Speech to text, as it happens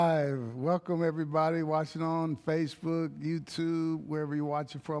Welcome everybody watching on Facebook, YouTube, wherever you're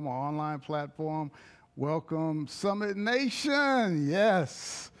watching from, our online platform. Welcome Summit Nation.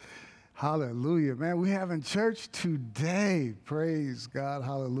 Yes. Hallelujah. Man, we having church today. Praise God.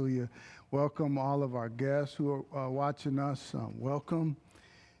 Hallelujah. Welcome all of our guests who are watching us. Welcome.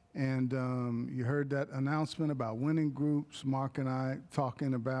 And you heard that announcement about winning groups. Mark and I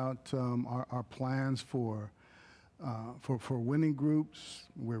talking about our plans for winning groups.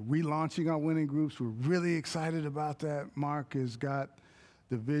 We're relaunching our winning groups. We're really excited about that. Mark has got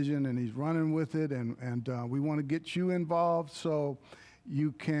the vision and he's running with it, and we want to get you involved. So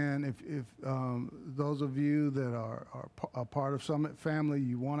you can, if those of you that are a part of Summit family,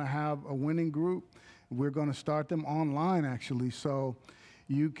 you want to have a winning group, we're going to start them online actually. So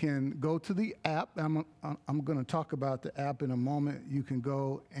you can go to the app. I'm going to talk about the app in a moment. You can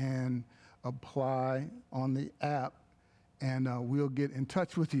go and apply on the app, and we'll get in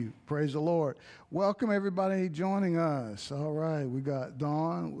touch with you. Praise the Lord. Welcome, everybody joining us. All right, we got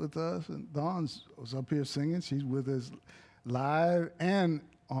Dawn with us, and Dawn was up here singing. She's with us live and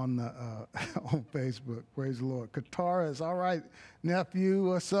on the on Facebook. Praise the Lord. Kataris, all right, nephew,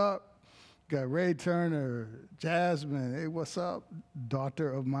 what's up? Got Ray Turner, Jasmine, hey, what's up?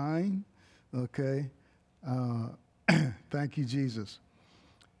 Daughter of mine, okay. Thank you, Jesus.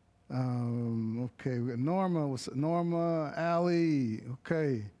 Okay, we got Norma. What's up? Norma, Allie,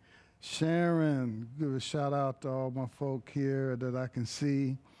 okay. Sharon, give a shout out to all my folk here that I can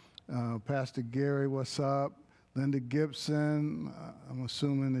see. Pastor Gary, what's up? Linda Gibson, I'm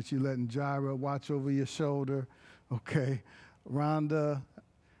assuming that you're letting Jaira watch over your shoulder. Okay. Rhonda,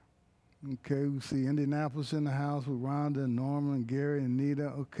 okay, we see Indianapolis in the house with Rhonda and Norma and Gary and Nita.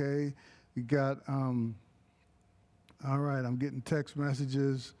 Okay. We got, all right, I'm getting text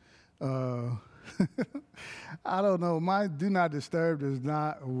messages. I don't know. My Do Not Disturb does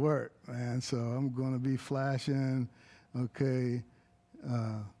not work, man. So I'm going to be flashing. Okay.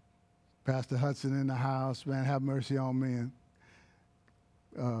 Pastor Hudson in the house. Man, have mercy on me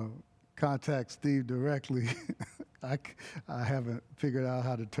and contact Steve directly. I haven't figured out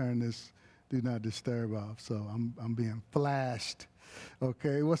how to turn this Do Not Disturb off, so I'm being flashed.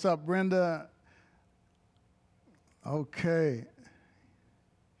 Okay. What's up, Brenda? Okay.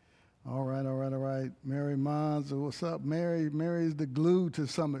 All right. Mary Mons, what's up, Mary? Mary's the glue to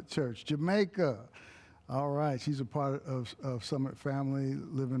Summit Church. Jamaica, all right. She's a part of Summit family,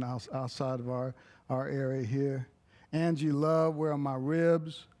 living outside of our area here. Angie Love, where are my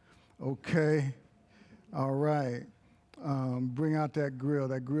ribs? Okay, all right. Bring out that grill.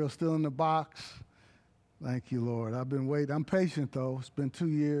 That grill's still in the box. Thank you, Lord. I've been waiting. I'm patient, though. It's been 2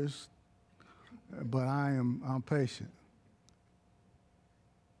 years, but I'm patient.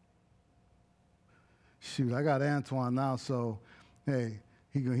 Shoot, I got Antoine now, so hey,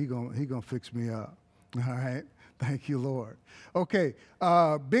 he gonna fix me up. All right, thank you, Lord. Okay,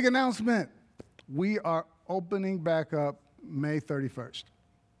 big announcement. We are opening back up May 31st.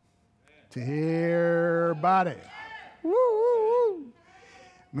 To everybody. Woo, woo, woo.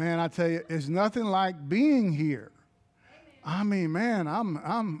 Man, I tell you, it's nothing like being here. I mean, man,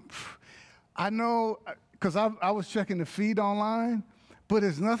 I know, because I was checking the feed online. But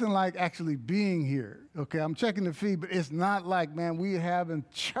it's nothing like actually being here, okay? I'm checking the feed, but it's not like, man, we having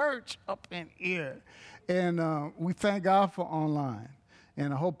church up in here. And we thank God for online.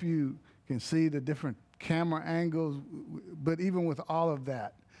 And I hope you can see the different camera angles. But even with all of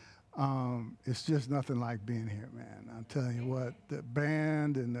that, it's just nothing like being here, man. I'm telling you what, the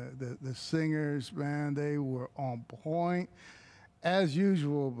band and the singers, man, they were on point as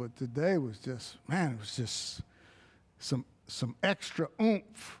usual. But today was just, man, it was just some extra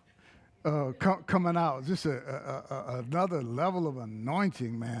oomph coming out. Just another level of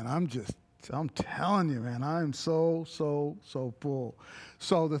anointing, man. I'm telling you, man, I am so full.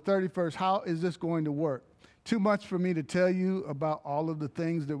 So the 31st, how is this going to work? Too much for me to tell you about all of the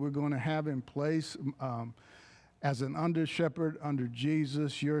things that we're going to have in place. As an under shepherd under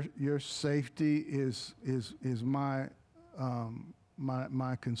Jesus, your safety is my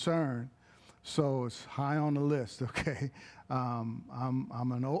concern. So it's high on the list, okay? I'm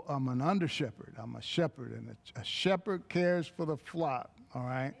an under shepherd. I'm a shepherd, and a shepherd cares for the flock, all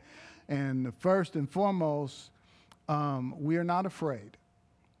right? And first and foremost, we are not afraid.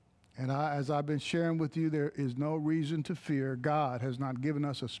 And as I've been sharing with you, there is no reason to fear. God has not given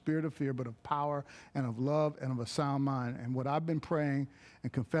us a spirit of fear, but of power and of love and of a sound mind. And what I've been praying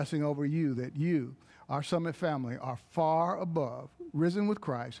and confessing over you, that you, our Summit family, are far above, risen with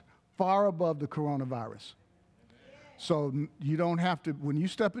Christ, far above the coronavirus. So you don't have to, when you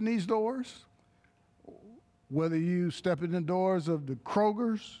step in these doors, Whether you step in the doors of the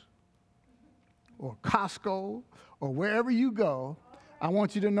Kroger's or Costco or wherever you go, I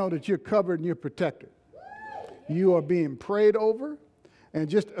want you to know that you're covered and you're protected. You are being prayed over, and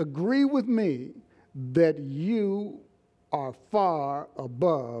just agree with me that you are far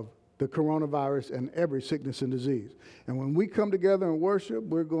above the coronavirus and every sickness and disease. And when we come together and worship,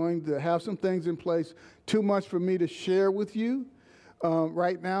 we're going to have some things in place. Too much for me to share with you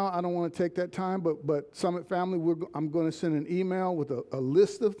right now. I don't want to take that time, but Summit family, I'm going to send an email with a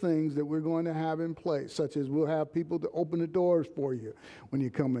list of things that we're going to have in place, such as we'll have people to open the doors for you when you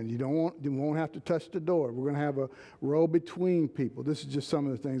come in. You won't have to touch the door. We're going to have a row between people. This is just some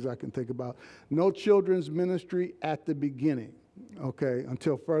of the things I can think about. No children's ministry at the beginning. Okay,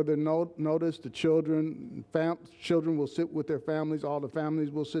 until further notice, the children will sit with their families. All the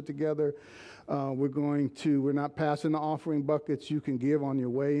families will sit together. We're not passing the offering buckets. You can give on your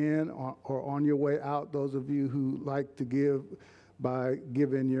way in or on your way out. Those of you who like to give by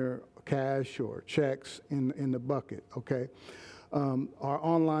giving your cash or checks in the bucket, okay? Our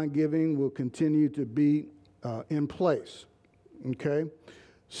online giving will continue to be in place, okay?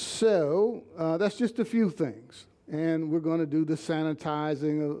 So that's just a few things. And we're going to do the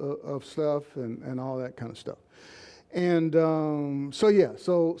sanitizing of stuff and all that kind of stuff. And so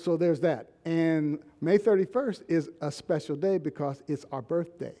there's that. And May 31st is a special day because it's our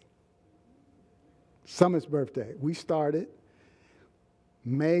birthday. Summit's birthday. We started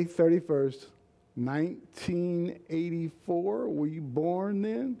May 31st, 1984. Were you born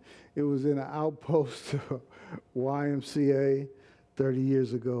then? It was in an outpost YMCA 30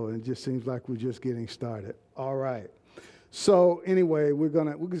 years ago, and it just seems like we're just getting started. All right. So anyway, we're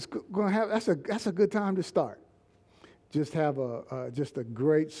gonna have that's a good time to start. Just have just a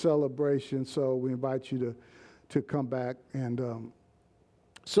great celebration. So we invite you to come back, and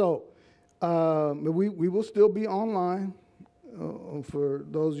we will still be online. For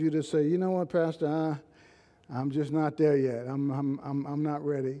those of you that say, you know what, Pastor, I'm just not there yet. I'm not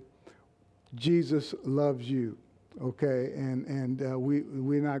ready. Jesus loves you, okay, and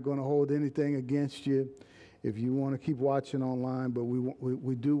we're not going to hold anything against you if you want to keep watching online. But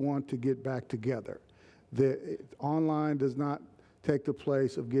we do want to get back together. The online does not take the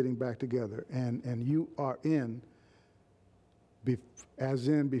place of getting back together, and you are as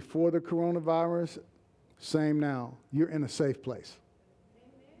in before the coronavirus, same now. You're in a safe place.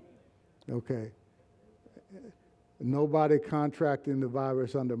 Okay. Nobody contracting the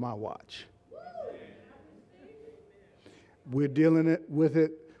virus under my watch. We're dealing with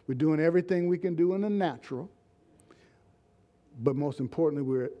it. We're doing everything we can do in the natural, but most importantly,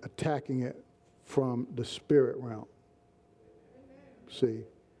 we're attacking it from the spirit realm. See,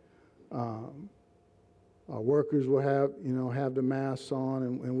 our workers will have the masks on,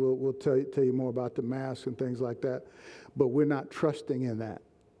 and we'll tell you more about the masks and things like that. But we're not trusting in that.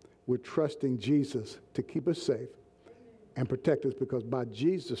 We're trusting Jesus to keep us safe and protect us, because by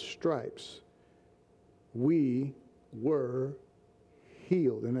Jesus' stripes we were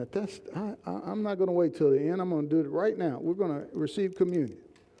healed. And I'm not going to wait till the end. I'm going to do it right now. We're going to receive communion.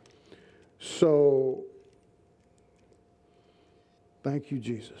 So, thank you,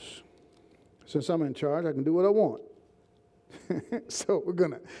 Jesus. Since I'm in charge, I can do what I want. So we're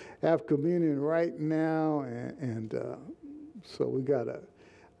going to have communion right now, and so we got to.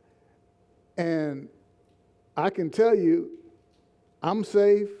 And I can tell you, I'm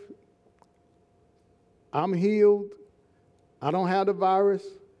safe. I'm healed. I don't have the virus,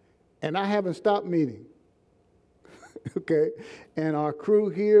 and I haven't stopped meeting. Okay, and our crew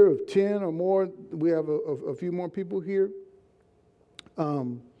here of 10 or more, we have a few more people here.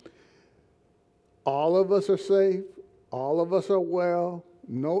 All of us are safe. All of us are well.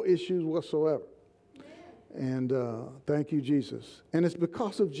 No issues whatsoever. And thank you, Jesus. And it's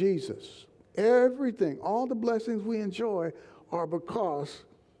because of Jesus. Everything, all the blessings we enjoy are because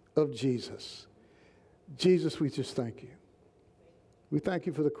of Jesus. Jesus, we just thank you. We thank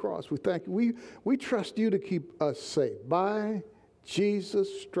you for the cross. We thank you. We trust you to keep us safe. By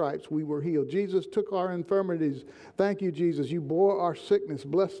Jesus' stripes we were healed. Jesus took our infirmities. Thank you, Jesus. You bore our sickness.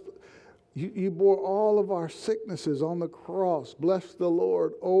 You bore all of our sicknesses on the cross. Bless the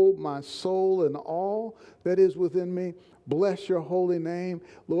Lord, oh my soul, and all that is within me. Bless your holy name.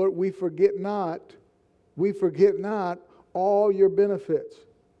 Lord, we forget not all your benefits,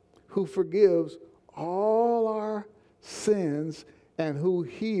 who forgives all our sins and who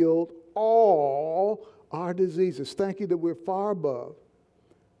healed all our diseases. Thank you that we're far above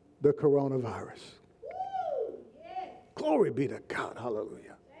the coronavirus. Yes. Glory be to God.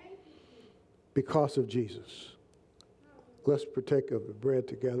 Hallelujah. Because of Jesus. Let's partake of the bread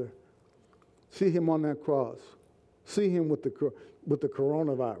together. See him on that cross. See him with the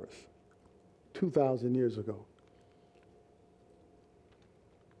coronavirus 2,000 years ago.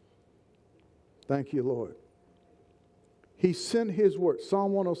 Thank you, Lord. He sent his word.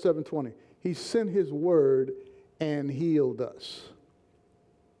 Psalm 107:20. He sent his word and healed us.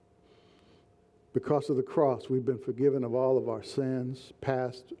 Because of the cross, we've been forgiven of all of our sins,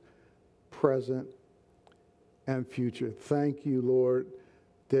 past, present, and future. Thank you, Lord,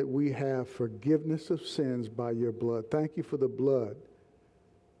 that we have forgiveness of sins by your blood. Thank you for the blood,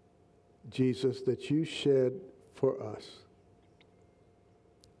 Jesus, that you shed for us.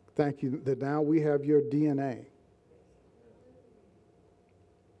 Thank you that now we have your DNA.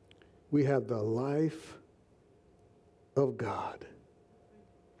 We have the life of God.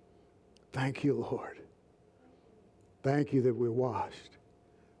 Thank you, Lord. Thank you that we're washed,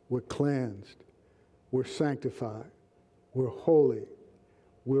 we're cleansed, we're sanctified, we're holy,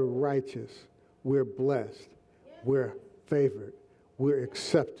 we're righteous, we're blessed, we're favored, we're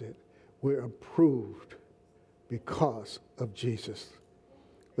accepted, we're approved because of Jesus.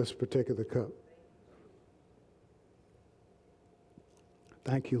 Let's partake of the cup.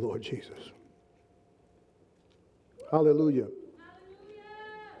 Thank you, Lord Jesus. Hallelujah.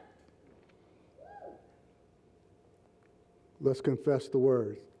 Let's confess the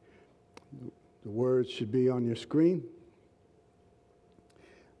word. The words should be on your screen.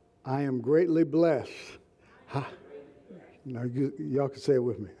 I am greatly blessed. Now y'all can say it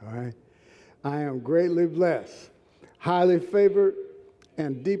with me, all right? I am greatly blessed, highly favored,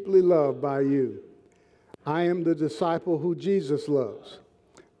 and deeply loved by you. I am the disciple who Jesus loves.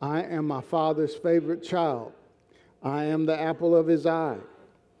 I am my Father's favorite child. I am the apple of his eye.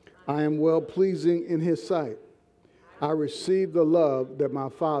 I am well-pleasing in his sight. I receive the love that my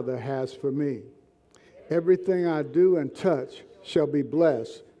Father has for me. Everything I do and touch shall be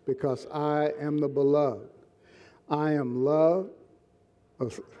blessed because I am the beloved. I am loved.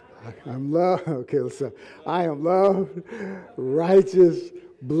 I'm loved. Okay, let's stop. I am loved, righteous,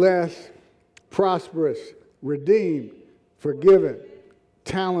 blessed, prosperous, redeemed, forgiven,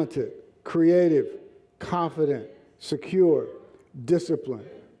 talented, creative, confident, secure, disciplined,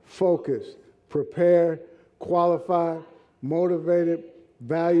 focused, prepared, qualified, motivated,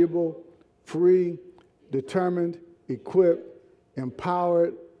 valuable, free, determined, equipped,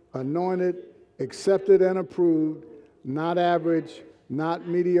 empowered, anointed, accepted and approved, not average, not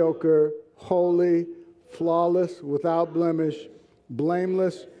mediocre, holy, flawless, without blemish,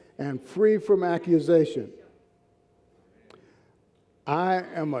 blameless, and free from accusation. I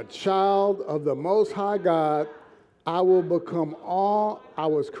am a child of the Most High God. I will become all I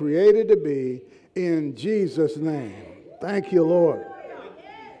was created to be in Jesus' name. Thank you, Lord.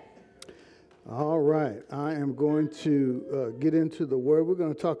 All right, I am going to get into the Word. We're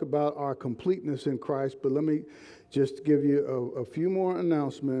going to talk about our completeness in Christ, but let me just give you a few more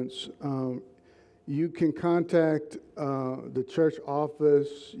announcements. You can contact the church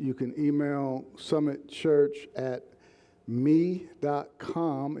office. You can email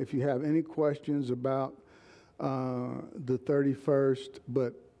summitchurch@me.com if you have any questions about the 31st.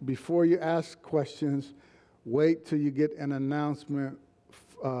 But before you ask questions, wait till you get an announcement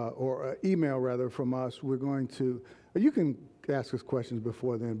or an email rather from us. We're going to, you can ask us questions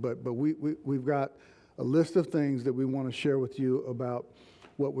before then, but we've got a list of things that we want to share with you about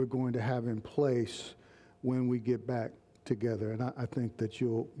what we're going to have in place when we get back together. And I think that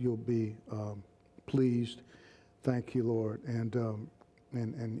you'll be pleased. Thank you, Lord. And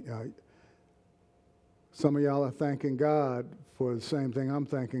some of y'all are thanking God for the same thing I'm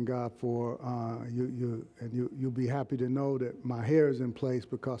thanking God for. You'll be happy to know that my hair is in place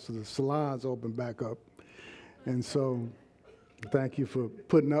because of the salons open back up. And so thank you for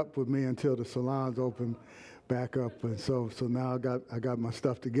putting up with me until the salons open back up. And so now I got my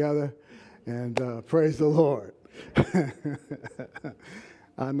stuff together, and praise the Lord.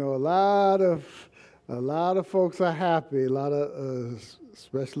 I know a lot of folks are happy. A lot of,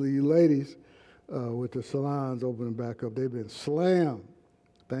 especially you ladies, with the salons opening back up. They've been slammed.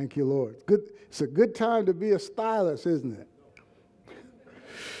 Thank you, Lord. Good. It's a good time to be a stylist, isn't it?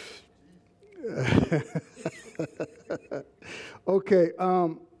 Okay.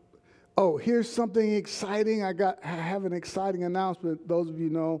 Here's something exciting. I have an exciting announcement. Those of you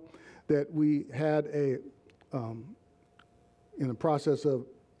know that we had in the process of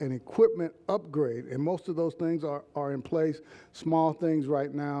an equipment upgrade, and most of those things are in place. Small things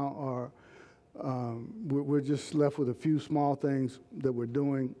right now are. We're just left with a few small things that we're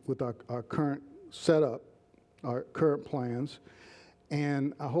doing with our current setup, our current plans.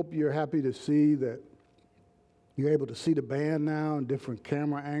 And I hope you're happy to see that You're able to see the band now in different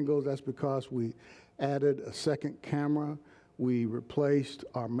camera angles. That's because we added a second camera. We replaced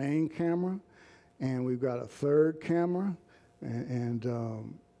our main camera, and we've got a third camera. And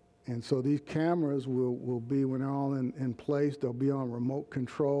so these cameras will be, when they're all in place, they'll be on remote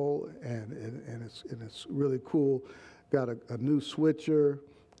control, and it's really cool. Got a new switcher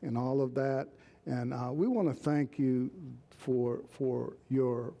and all of that. And we want to thank you for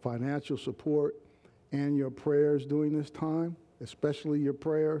your financial support and your prayers during this time, especially your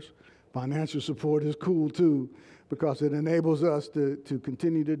prayers. Financial support is cool too, because it enables us to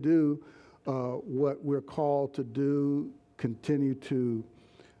continue to do what we're called to do, continue to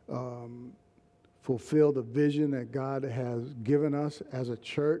fulfill the vision that God has given us as a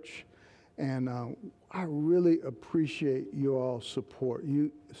church. And I really appreciate you all's support.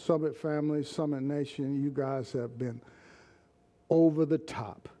 You, Summit family, Summit Nation, you guys have been over the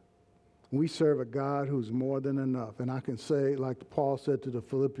top. We serve a God who's more than enough. And I can say, like Paul said to the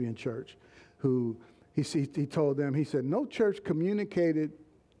Philippian church, who he told them, he said, no church communicated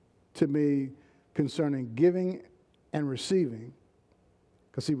to me concerning giving and receiving,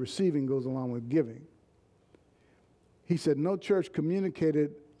 because see, receiving goes along with giving. He said, no church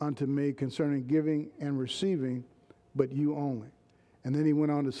communicated unto me concerning giving and receiving, but you only. And then he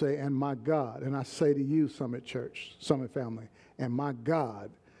went on to say, and my God, and I say to you, Summit Church, Summit family, and my God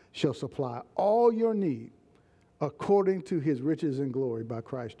shall supply all your need according to his riches and glory by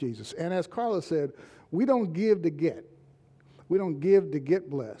Christ Jesus. And as Carla said, we don't give to get. We don't give to get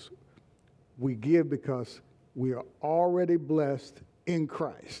blessed. We give because we are already blessed in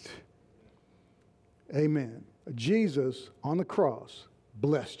Christ. Amen. Jesus on the cross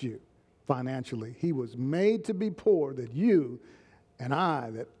blessed you financially. He was made to be poor that you and I,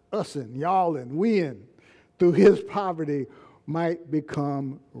 that us and y'all and we and through his poverty might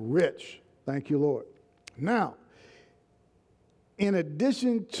become rich. Thank you, Lord. Now, in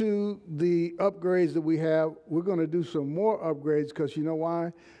addition to the upgrades that we have, we're going to do some more upgrades because you know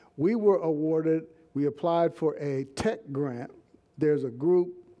why? We applied for a tech grant. There's a group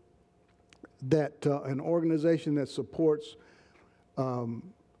that, an organization that supports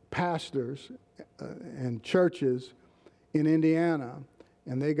pastors and churches in Indiana,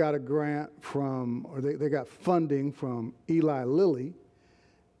 and they got a grant from, or they got funding from Eli Lilly,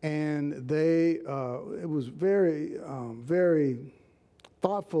 and it was very, very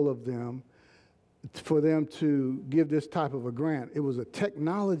thoughtful of them for them to give this type of a grant. It was a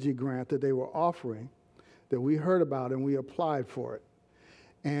technology grant that they were offering that we heard about, and we applied for it.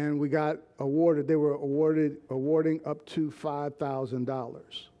 And we got awarded, they were awarding up to $5,000.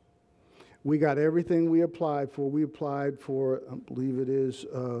 We got everything we applied for. We applied for, I believe it is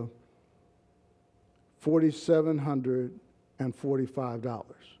 $4,745.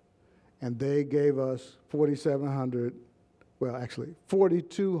 And they gave us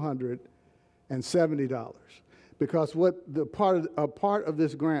 $4,270. Because a part of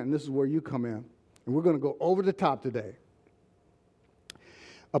this grant, and this is where you come in, and we're going to go over the top today.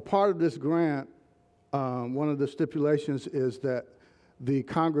 A part of this grant, one of the stipulations is that the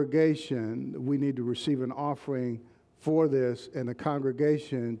congregation, we need to receive an offering for this, and the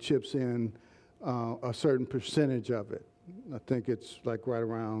congregation chips in a certain percentage of it. I think it's like right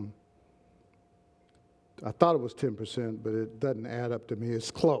around, I thought it was 10%, but it doesn't add up to me. It's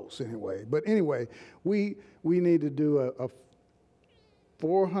close anyway. But anyway, we need to do a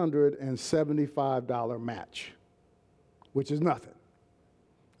 $475 match, which is nothing.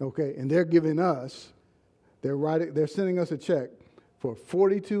 Okay, and they're giving us, they're sending us a check for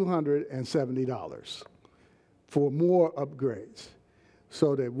 $4,270 for more upgrades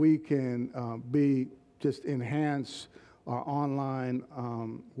so that we can enhance our online,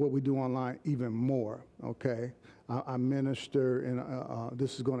 what we do online even more, okay? I minister, and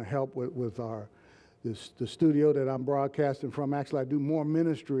this is going to help with the studio that I'm broadcasting from. Actually, I do more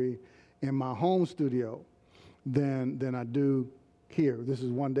ministry in my home studio than I do here. This is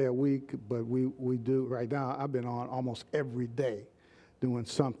one day a week, but we do, right now, I've been on almost every day doing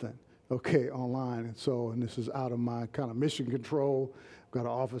something, okay, online. And this is out of my kind of mission control. I've got an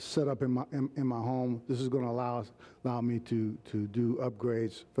office set up in my home. This is going to allow me to do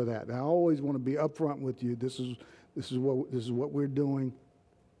upgrades for that. And I always want to be upfront with you. This is what we're doing,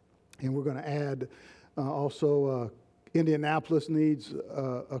 and we're going to add also Indianapolis needs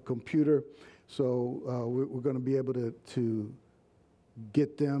a computer, so we're going to be able to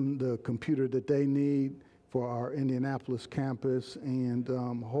get them the computer that they need for our Indianapolis campus, and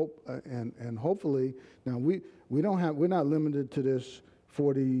hopefully, now we're not limited to this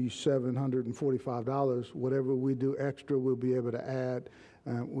 $4,745. Whatever we do extra, we'll be able to add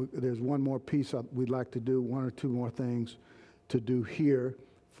There's one more piece we'd like to do, one or two more things to do here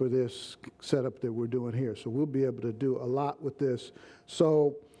for this setup that we're doing here. So we'll be able to do a lot with this.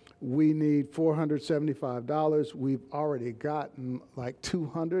 So we need $475. We've already gotten like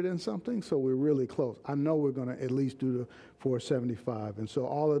 200 and something, so we're really close. I know we're going to at least do the 475. And so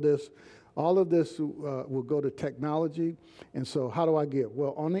all of this will go to technology. And so how do I give?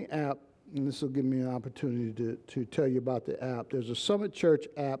 Well, on the app, and this will give me an opportunity to tell you about the app. There's a Summit Church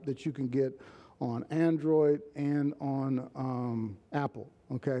app that you can get on Android and on Apple,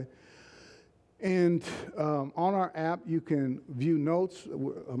 okay? And on our app, you can view notes.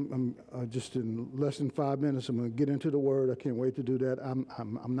 I'm just in less than 5 minutes, I'm going to get into the Word. I can't wait to do that.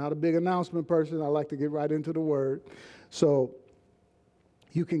 I'm not a big announcement person. I like to get right into the Word. So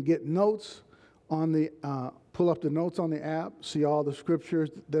you can get notes on the, pull up the notes on the app, see all the scriptures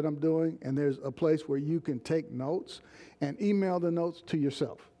that I'm doing, and there's a place where you can take notes and email the notes to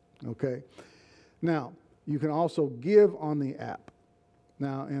yourself, okay? Now, you can also give on the app.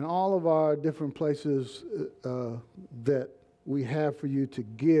 Now, in all of our different places that we have for you to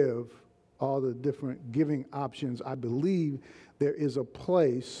give, all the different giving options, I believe there is a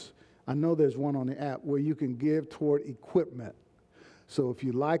place, I know there's one on the app, where you can give toward equipment. So if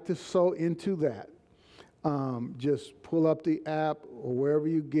you'd like to sow into that, just pull up the app or wherever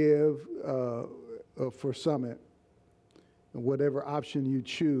you give for Summit, whatever option you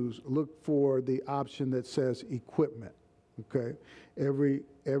choose, look for the option that says equipment, okay? Every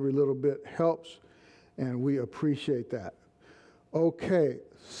little bit helps, and we appreciate that. Okay,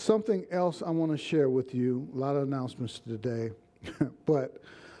 something else I want to share with you, a lot of announcements today, but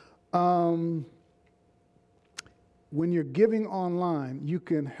when you're giving online, you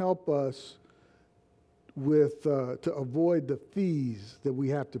can help us with to avoid the fees that we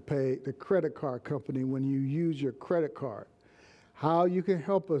have to pay the credit card company when you use your credit card. How you can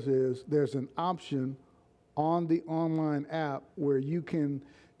help us is there's an option on the online app where you can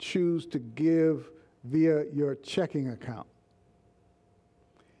choose to give via your checking account.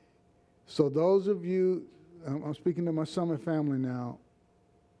 So those of you, I'm speaking to my Summit family now,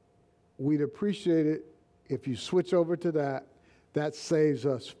 we'd appreciate it if you switch over to that. That saves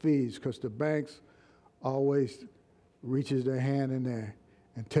us fees because the banks always reaches their hand in there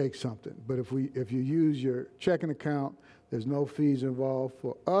and takes something. But if you use your checking account, there's no fees involved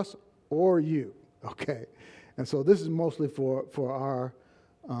for us or you, okay? And so this is mostly for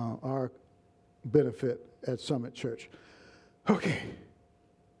our benefit at Summit Church. Okay.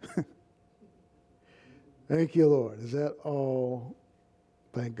 Thank you, Lord. Is that all?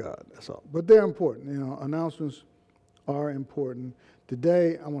 Thank God. That's all. But they're important. You know, announcements are important.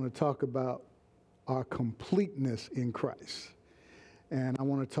 Today, I want to talk about our completeness in Christ. And I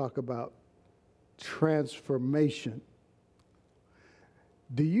want to talk about transformation.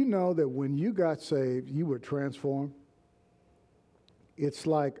 Do you know that when you got saved, you were transformed? It's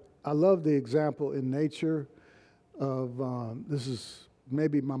like, I love the example in nature of, this is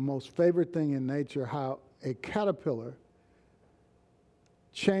maybe my most favorite thing in nature, how a caterpillar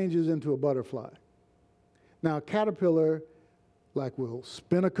changes into a butterfly. Now, a caterpillar, will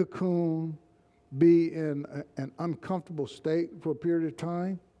spin a cocoon, be in an uncomfortable state for a period of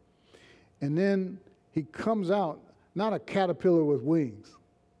time, and then he comes out, not a caterpillar with wings.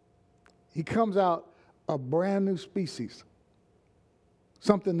 He comes out a brand new species,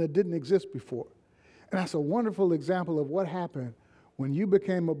 something that didn't exist before. And that's a wonderful example of what happened when you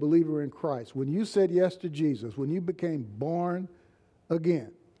became a believer in Christ, when you said yes to Jesus, when you became born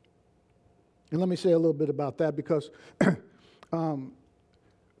again. And let me say a little bit about that because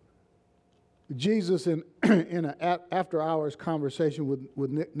Jesus, in an after-hours conversation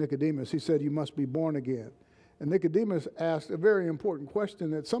with Nicodemus, he said, you must be born again. And Nicodemus asked a very important question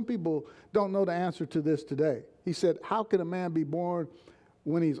that some people don't know the answer to this today. He said, how can a man be born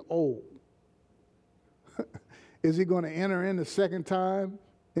when he's old? Is he going to enter in the second time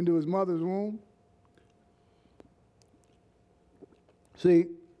into his mother's womb? See,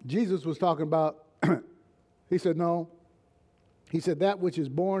 Jesus was talking about, he said, no. He said, that which is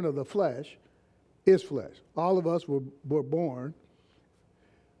born of the flesh is flesh. All of us were born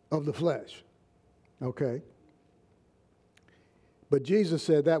of the flesh, okay? But Jesus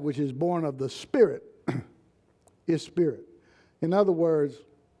said that which is born of the Spirit is spirit. In other words,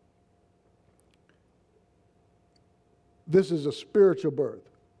 this is a spiritual birth.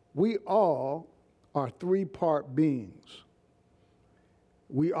 We all are three-part beings.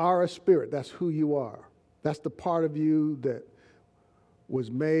 We are a spirit. That's who you are. That's the part of you that was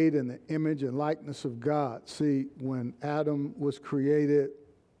made in the image and likeness of God. See, when Adam was created,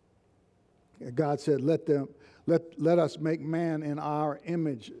 God said, let us make man in our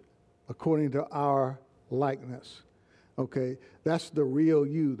image according to our likeness. Okay, that's the real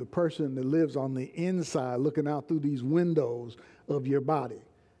you, the person that lives on the inside looking out through these windows of your body.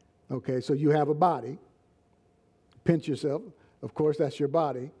 Okay, so you have a body. Pinch yourself. Of course, that's your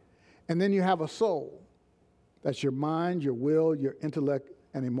body. And then you have a soul. That's your mind, your will, your intellect,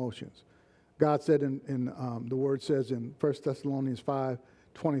 and emotions. God said the word says in 1 Thessalonians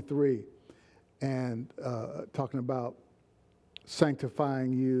 5:23, and talking about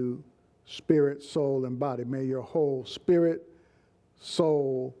sanctifying you, spirit, soul, and body. May your whole spirit,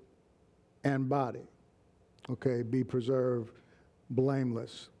 soul, and body, okay, be preserved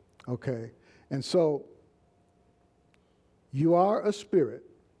blameless. Okay, and so you are a spirit,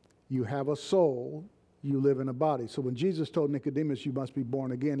 you have a soul, you live in a body. So when Jesus told Nicodemus, you must be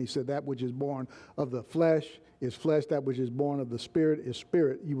born again, he said that which is born of the flesh is flesh, that which is born of the spirit is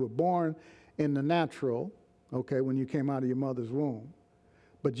spirit. You were born in the natural, okay, when you came out of your mother's womb.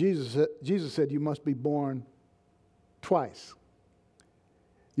 But Jesus said you must be born twice.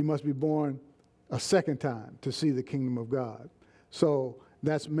 You must be born a second time to see the kingdom of God. So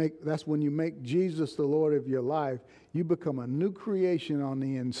that's when you make Jesus the Lord of your life, you become a new creation on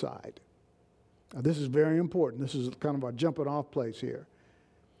the inside. Now, this is very important. This is kind of our jumping off place here.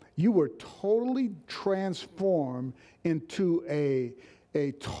 You were totally transformed into a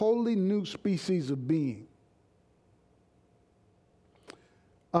totally new species of being.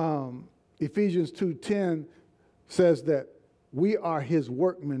 Ephesians 2:10 says that we are his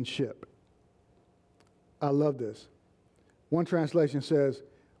workmanship. I love this. One translation says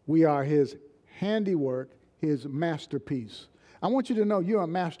we are his handiwork, his masterpiece. I want you to know you're a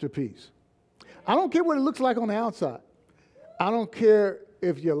masterpiece. I don't care what it looks like on the outside. I don't care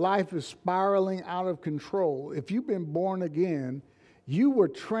if your life is spiraling out of control. If you've been born again, you were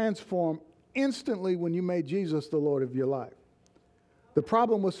transformed instantly when you made Jesus the Lord of your life. The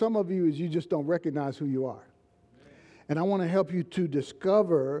problem with some of you is you just don't recognize who you are. And I want to help you to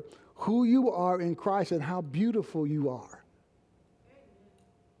discover who you are in Christ and how beautiful you are.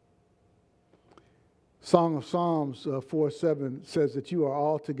 Song of Psalms 4:7 says that you are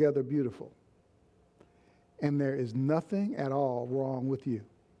altogether beautiful. And there is nothing at all wrong with you.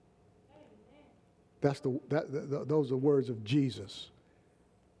 Those are words of Jesus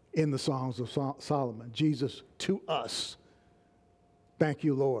in the Songs of Solomon. Jesus to us. Thank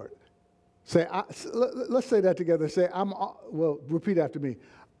you, Lord. Let's say that together. Say, repeat after me.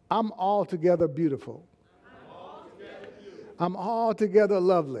 I'm altogether beautiful. I'm altogether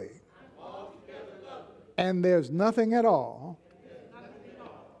lovely. And there's nothing at all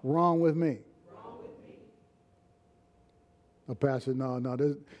wrong with me. Oh, Pastor, no,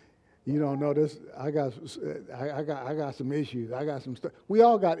 this, you don't know this. I got some issues. I got some stuff. We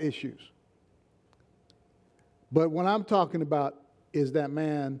all got issues. But what I'm talking about is that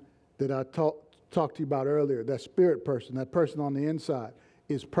man that I talked to you about earlier, that spirit person, that person on the inside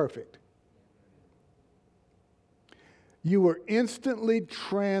is perfect. You were instantly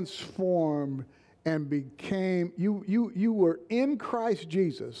transformed and became, you were in Christ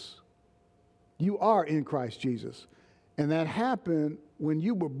Jesus. You are in Christ Jesus. And that happened when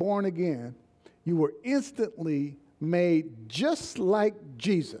you were born again. You were instantly made just like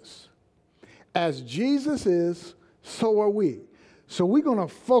Jesus. As Jesus is, so are we. So we're going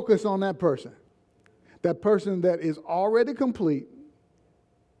to focus on that person that is already complete.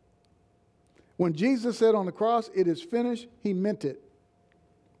 When Jesus said on the cross, it is finished, he meant it.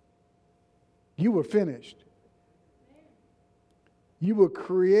 You were finished. You were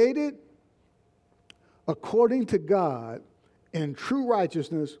created according to God in true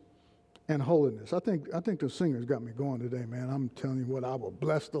righteousness and holiness. I think the singers got me going today, man. I'm telling you what, I will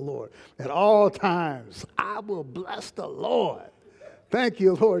bless the Lord. At all times, I will bless the Lord. Thank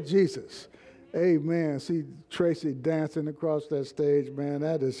you, Lord Jesus. Amen. See Tracy dancing across that stage, man.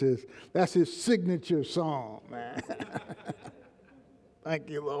 That's his signature song, man. Thank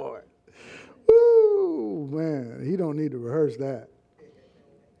you, Lord. Woo, man. He don't need to rehearse that.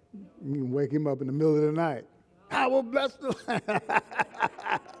 You can wake him up in the middle of the night. I will bless the Lord.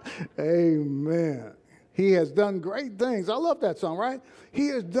 Amen. He has done great things. I love that song, right? He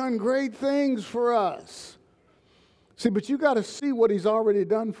has done great things for us. See, but you got to see what he's already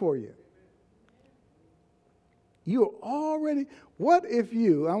done for you. What if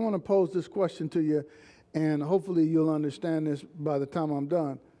I want to pose this question to you, and hopefully you'll understand this by the time I'm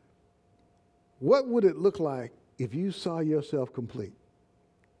done. What would it look like if you saw yourself complete?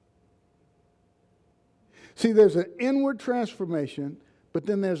 See, there's an inward transformation, but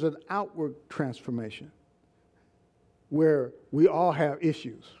then there's an outward transformation where we all have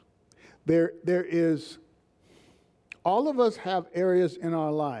issues. There is, all of us have areas in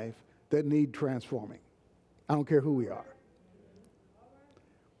our life that need transforming. I don't care who we are.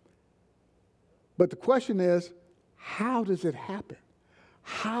 But the question is, how does it happen?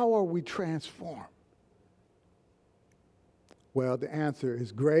 How are we transformed? Well, the answer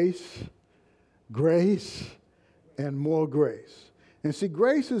is grace, grace, and more grace. And see,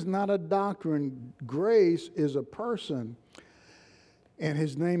 grace is not a doctrine. Grace is a person, and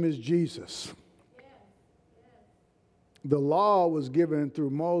his name is Jesus. The law was given through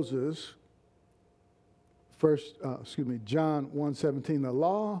Moses. John 1:17. The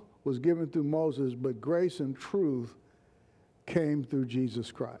law was given through Moses, but grace and truth came through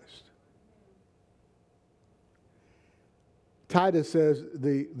Jesus Christ. Titus says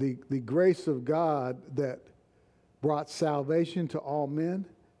the grace of God that brought salvation to all men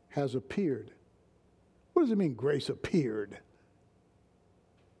has appeared. What does it mean, grace appeared?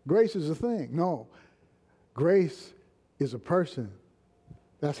 Grace is a thing. No. Grace is a person.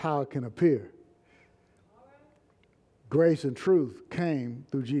 That's how it can appear. Grace and truth came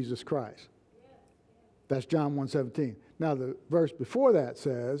through Jesus Christ. That's John 1:17. Now the verse before that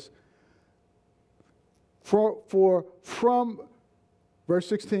says, from verse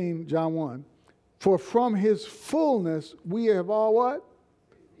 16, John 1, for from his fullness we have all what?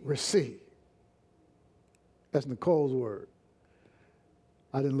 Received. That's Nicole's word.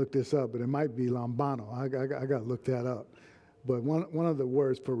 I didn't look this up, but it might be lambano. I got to look that up. But one of the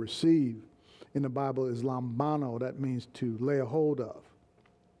words for receive in the Bible is lambano. That means to lay a hold of.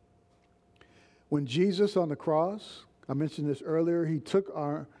 When Jesus on the cross, I mentioned this earlier, he took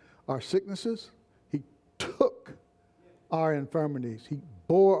our sicknesses. He took our infirmities. He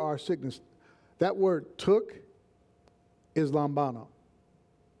bore our sickness. That word took is lambano.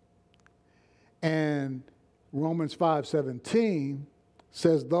 And Romans 5:17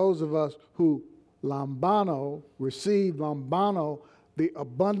 says those of us who lambano, receive lambano, the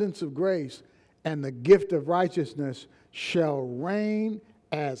abundance of grace and the gift of righteousness shall reign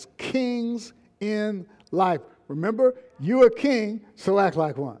as kings in life. Remember, you're a king, so act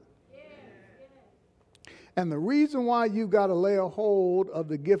like one. And the reason why you got to lay a hold of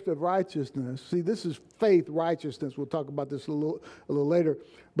the gift of righteousness, see, this is faith righteousness. We'll talk about this a little later.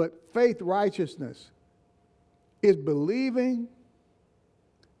 But faith righteousness is believing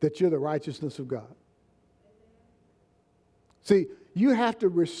that you're the righteousness of God. See, you have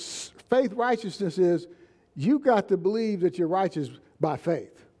to, faith righteousness is you got to believe that you're righteous by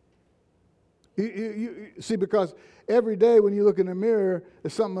faith. See, because every day when you look in the mirror,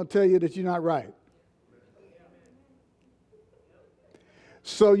 there's something that'll tell you that you're not right.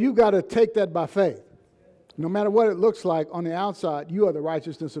 So you got to take that by faith. No matter what it looks like on the outside, you are the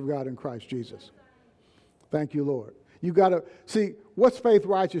righteousness of God in Christ Jesus. Thank you, Lord. You got to, see, what's faith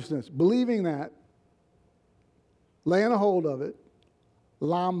righteousness? Believing that, laying a hold of it,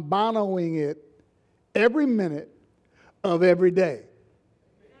 lambanoing it every minute of every day.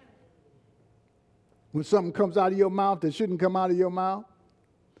 When something comes out of your mouth that shouldn't come out of your mouth,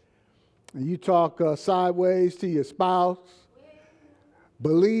 and you talk sideways to your spouse,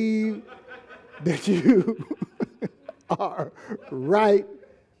 believe that you are right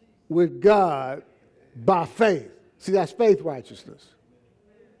with God by faith. See, that's faith righteousness.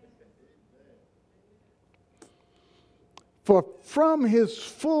 For from his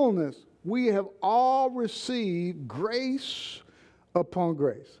fullness we have all received grace upon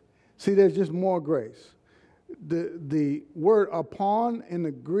grace. See, there's just more grace. The word upon in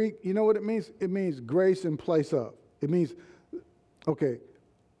the Greek, you know what it means? It means grace in place of. It means, okay,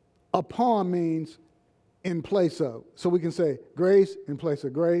 upon means in place of. So we can say grace in place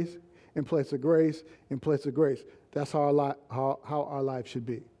of grace, in place of grace, in place of grace. That's how our life should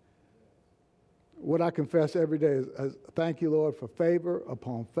be. What I confess every day is thank you, Lord, for favor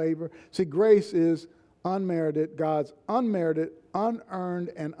upon favor. See, grace is unmerited, God's unmerited, unearned,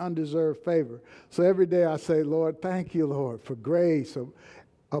 and undeserved favor. So every day I say, Lord, thank you, Lord, for grace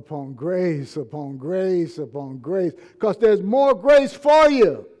upon grace upon grace upon grace, because there's more grace for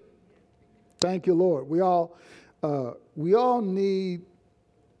you. Thank you, Lord. We all need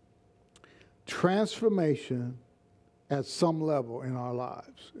transformation at some level in our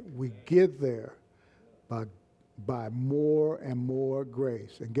lives. We get there by more and more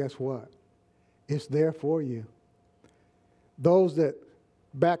grace. And guess what? It's there for you. Those that,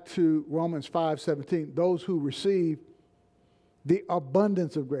 back to Romans 5:17, those who receive the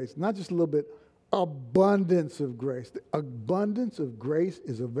abundance of grace, not just a little bit, abundance of grace. The abundance of grace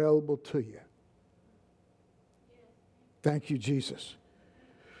is available to you. Thank you, Jesus.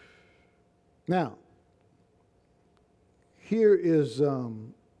 Now, here is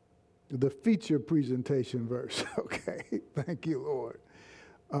the feature presentation verse. Okay, thank you, Lord.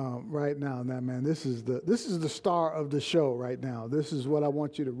 Right now, man, this is the star of the show right now. This is what I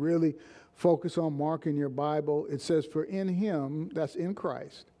want you to really focus on. Mark in your Bible. It says, "For in him," that's in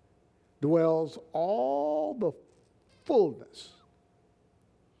Christ, "dwells all the fullness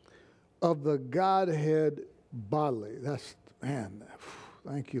of the Godhead bodily." That's, man,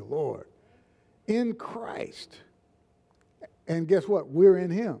 thank you, Lord. In Christ. And guess what? We're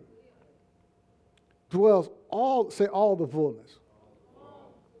in him. Dwells all the fullness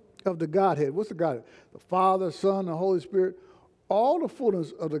of the Godhead. What's the Godhead? The Father, Son, the Holy Spirit. All the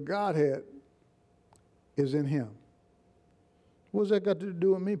fullness of the Godhead is in him. What's that got to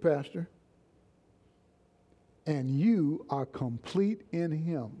do with me, Pastor? And you are complete in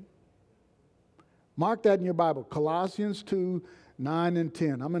him. Mark that in your Bible. Colossians 2, 9 and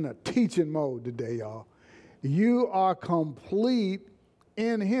 10. I'm in a teaching mode today, y'all. You are complete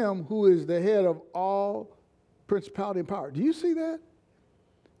in him who is the head of all principality and power. Do you see that?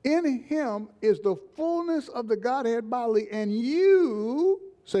 In him is the fullness of the Godhead bodily, and you,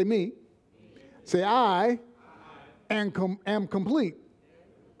 say me, say I, am complete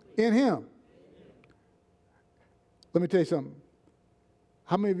in him. Let me tell you something.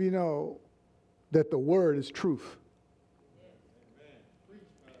 How many of you know that the word is truth?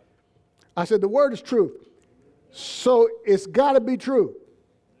 I said the word is truth. So it's got to be true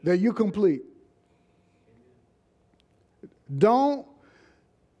that you're complete.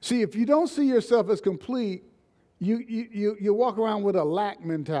 If you don't see yourself as complete, you walk around with a lack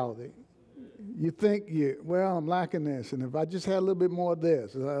mentality. You think, I'm lacking this, and if I just had a little bit more of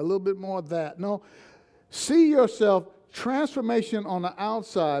this, a little bit more of that. No, see yourself. Transformation on the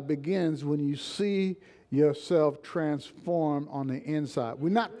outside begins when you see yourself transformed on the inside. We're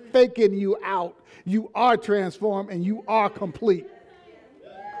not faking you out. You are transformed and you are complete.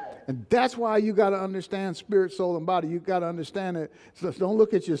 And that's why you got to understand spirit, soul, and body. You got to understand it. So don't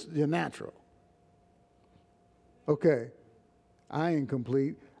look at your natural. Okay, I ain't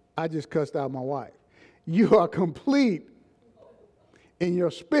complete. I just cussed out my wife. You are complete in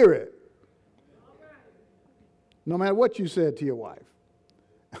your spirit. No matter what you said to your wife.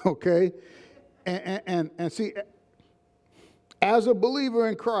 Okay? And see, as a believer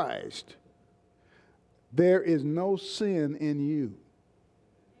in Christ, there is no sin in you.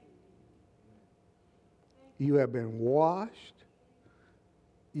 You have been washed.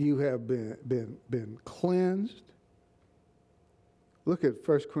 You have been cleansed. Look at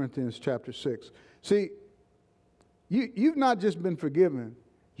 1 Corinthians chapter 6. See, you've not just been forgiven,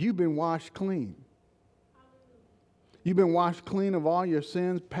 you've been washed clean. You've been washed clean of all your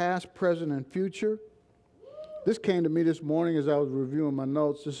sins, past, present, and future. This came to me this morning as I was reviewing my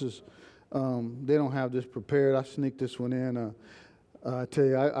notes. This is, they don't have this prepared. I sneaked this one in. I tell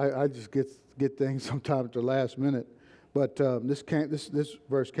you, I just get things sometimes at the last minute. But this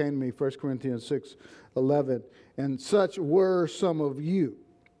verse came to me, 1 Corinthians 6:11. And such were some of you.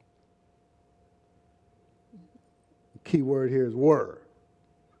 Key word here is were.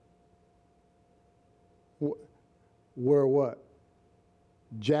 Were what?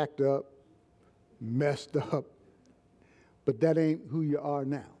 Jacked up, messed up. But that ain't who you are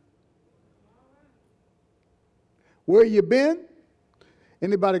now. Where you been?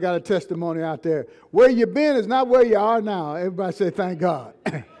 Anybody got a testimony out there? Where you been is not where you are now. Everybody say thank God.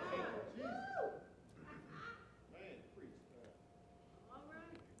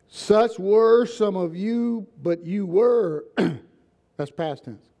 Such were some of you, but you were, that's past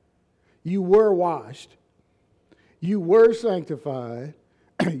tense. You were washed. You were sanctified.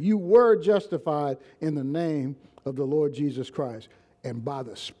 You were justified in the name of the Lord Jesus Christ and by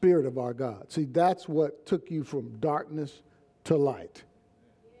the Spirit of our God. See, that's what took you from darkness to light.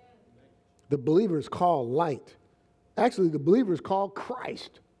 The believer is called light. Actually, the believer is called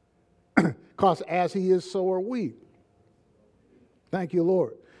Christ. Because as he is, so are we. Thank you,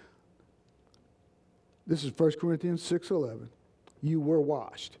 Lord. This is 1 Corinthians 6:11. You were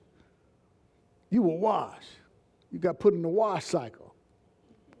washed. You were washed. You got put in the wash cycle.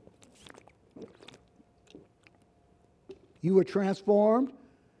 You were transformed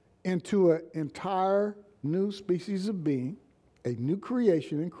into an entire new species of being, a new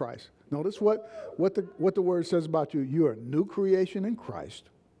creation in Christ. Notice what the word says about you. You are a new creation in Christ.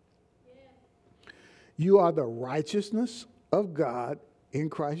 You are the righteousness of God in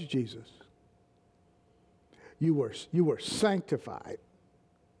Christ Jesus. You were sanctified.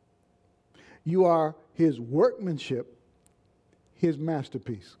 You are his workmanship, his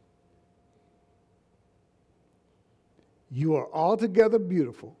masterpiece. You are altogether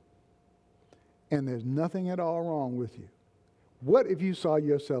beautiful, and there's nothing at all wrong with you. What if you saw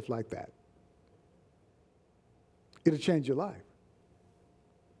yourself like that? It'll change your life.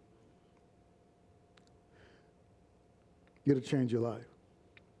 It'll change your life.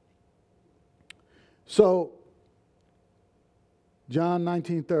 So, John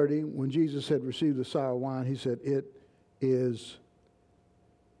 19:30, when Jesus had received the sour wine, he said, "It is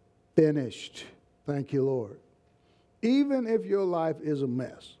finished." Thank you, Lord. Even if your life is a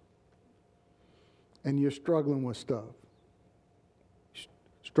mess and you're struggling with stuff,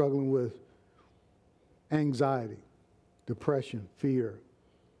 struggling with anxiety, depression, fear,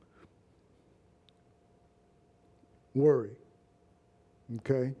 worry,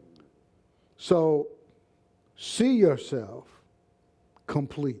 okay? So, see yourself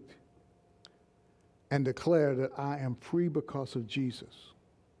complete and declare that I am free because of Jesus.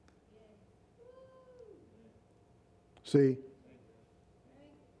 See,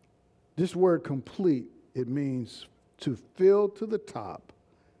 this word complete, it means to fill to the top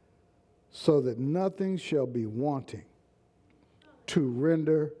so that nothing shall be wanting, to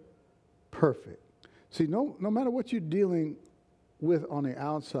render perfect. See, no matter what you're dealing with on the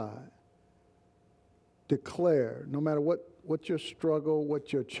outside, declare, no matter what your struggle,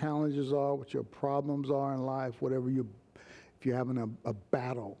 what your challenges are, what your problems are in life, whatever if you're having a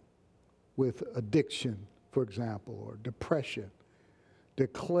battle with addiction, for example, or depression,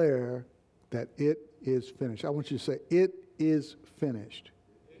 declare that it is finished. I want you to say, it is finished.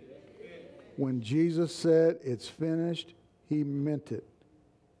 When Jesus said it's finished, he meant it.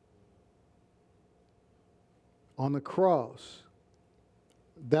 On the cross,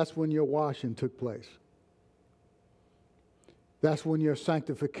 that's when your washing took place. That's when your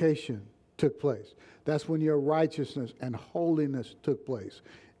sanctification took place. That's when your righteousness and holiness took place.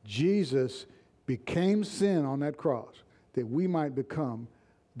 Jesus became sin on that cross that we might become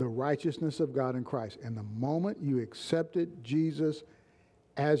the righteousness of God in Christ. And the moment you accepted Jesus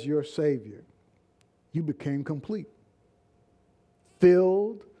as your Savior, you became complete,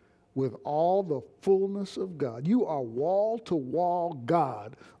 filled with all the fullness of God. You are wall-to-wall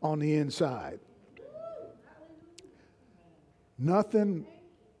God on the inside. Nothing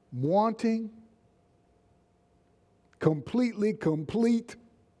wanting, completely complete,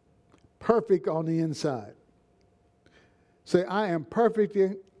 perfect on the inside. Say, I am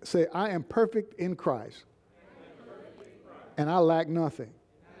perfect in Christ. And I lack nothing.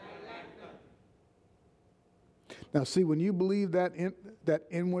 Now, see, when you believe that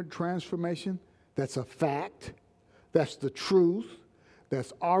inward transformation, that's a fact, that's the truth,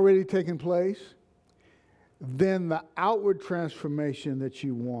 that's already taken place, then the outward transformation that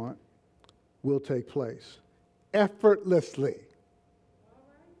you want will take place effortlessly.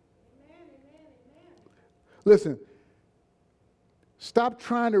 Listen, stop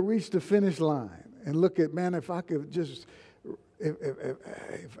trying to reach the finish line and look at, man, if I could just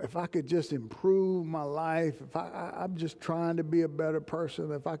improve my life, I'm just trying to be a better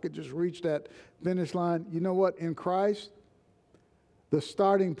person, if I could just reach that finish line. You know what? In Christ, the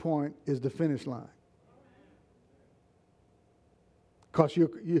starting point is the finish line. Because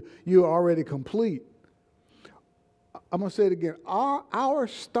you're already complete. I'm going to say it again. Our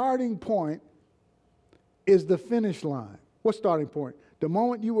starting point is the finish line. What starting point? The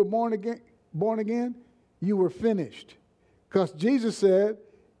moment you were born again, you were finished. Because Jesus said,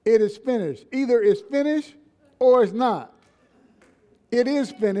 it is finished. Either it's finished or it's not. It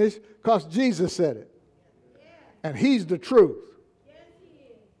is finished because Jesus said it. And he's the truth.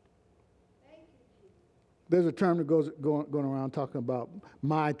 There's a term that goes going around talking about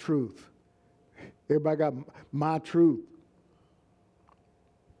my truth. Everybody got my truth.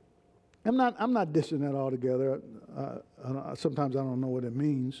 I'm not dishing that altogether. Sometimes I don't know what it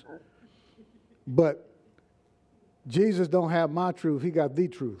means. But Jesus don't have my truth. He got the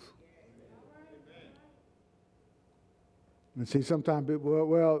truth. And see, sometimes people,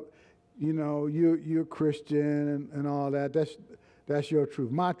 well, you know, you're Christian and all that. That's your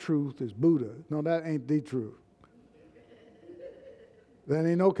truth. My truth is Buddha. No, that ain't the truth. That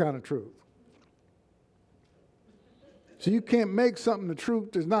ain't no kind of truth. So you can't make something the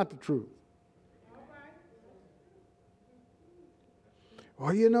truth that's not the truth.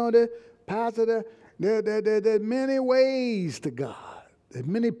 Well, you know, Pastor, there's many ways to God. There's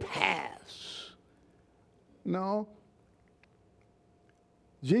many paths. No.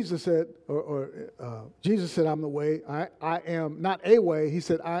 Jesus said, Jesus said, I'm the way. I am not a way. He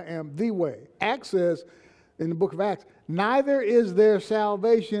said, I am the way. Acts says, in the book of Acts, neither is there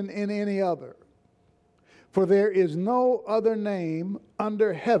salvation in any other. For there is no other name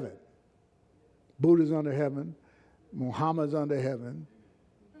under heaven. Buddha's under heaven. Muhammad's under heaven.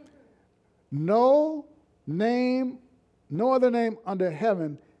 No name, no other name under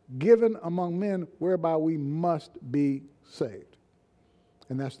heaven given among men whereby we must be saved.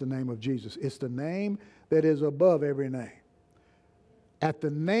 And that's the name of Jesus. It's the name that is above every name. At the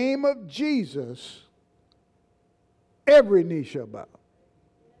name of Jesus, every knee shall bow.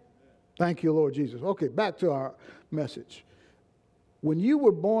 Thank you, Lord Jesus. Okay, back to our message. When you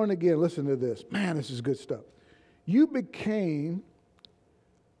were born again, listen to this. Man, this is good stuff. You became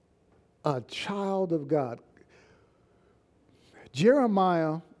a child of God. John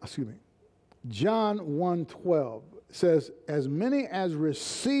 1:12 says, as many as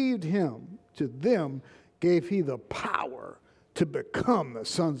received him, to them gave he the power to become the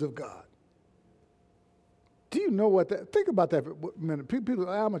sons of God. Do you know what that, think about that for a minute. People,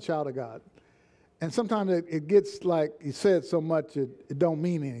 I'm a child of God. And sometimes it gets like he said so much it don't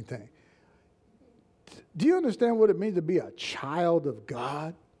mean anything. Do you understand what it means to be a child of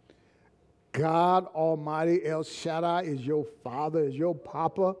God? God Almighty, El Shaddai is your father, is your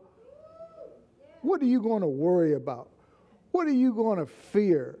papa. What are you going to worry about? What are you going to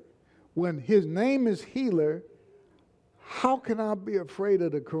fear? When his name is healer, how can I be afraid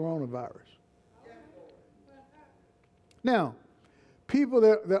of the coronavirus? Now, people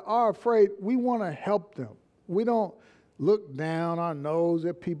that are afraid, we want to help them. We don't look down our nose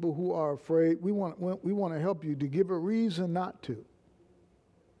at people who are afraid. We want to help you to give a reason not to.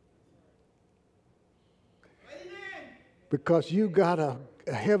 Because you got a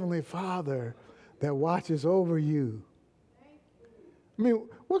heavenly Father that watches over you. I mean,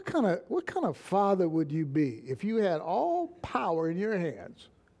 what kind of father would you be if you had all power in your hands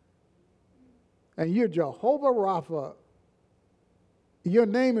and you're Jehovah Rapha, your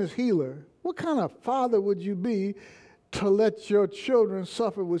name is healer? What kind of father would you be to let your children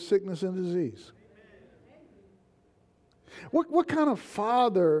suffer with sickness and disease? What kind of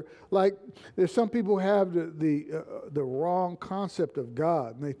father, like there's some people have the wrong concept of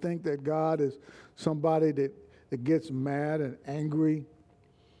God, and they think that God is somebody that gets mad and angry.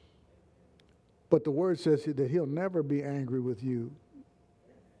 But the word says that he'll never be angry with you.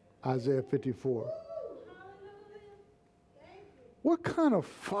 Isaiah 54. What kind of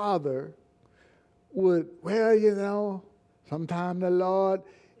father would, well, you know, sometime the Lord,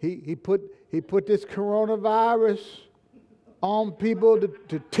 he put this coronavirus on people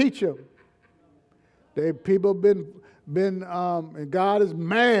to teach them. People been and God is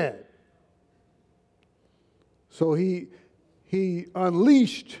mad. So he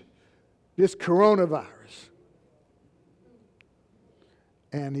unleashed this coronavirus.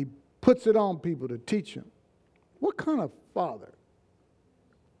 And he puts it on people to teach them. What kind of father?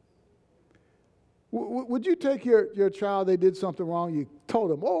 Would you take your child, they did something wrong, you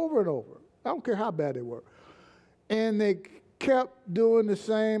told them over and over, I don't care how bad they were, and they kept doing the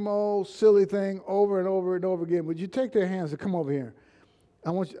same old silly thing over and over and over again, would you take their hands and come over here? I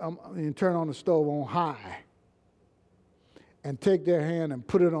want you to turn on the stove on high and take their hand and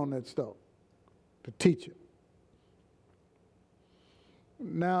put it on that stove to teach it.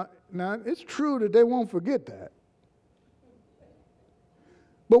 Now it's true that they won't forget that.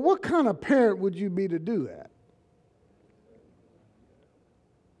 But what kind of parent would you be to do that?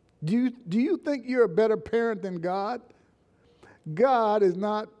 Do you think you're a better parent than God? God is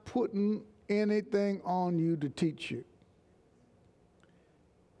not putting anything on you to teach you.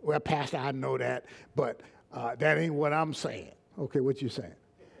 Well, Pastor, I know that, but that ain't what I'm saying. Okay, what you saying?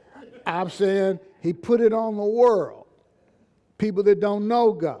 I'm saying he put it on the world, people that don't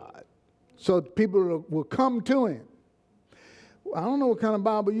know God, so people will come to him. I don't know what kind of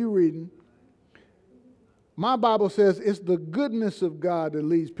Bible you're reading. My Bible says it's the goodness of God that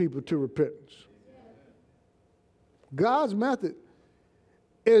leads people to repentance. God's method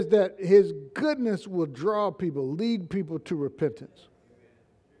is that his goodness will draw people, lead people to repentance.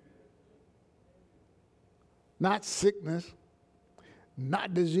 Not sickness,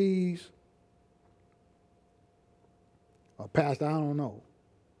 not disease. Or Pastor, I don't know.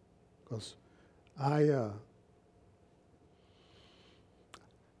 Because I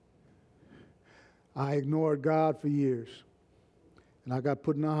ignored God for years, and I got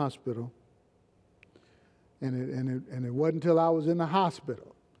put in a hospital. And it wasn't until I was in the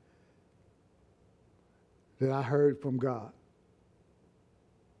hospital that I heard from God,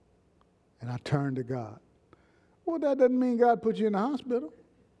 and I turned to God. Well, that doesn't mean God put you in the hospital.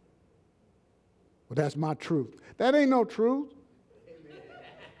 Well, that's my truth. That ain't no truth.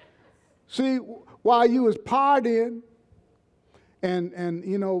 See, while you was partying and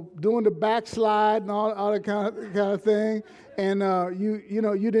you know, doing the backslide and all that kind of thing, and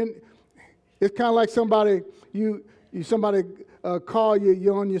you didn't. It's kind of like somebody call you.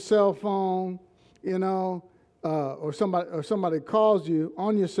 You're on your cell phone, you know, or somebody calls you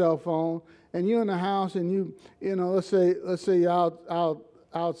on your cell phone, and you're in the house, and let's say you're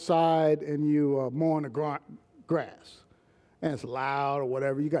outside and you mowing the grass, and it's loud or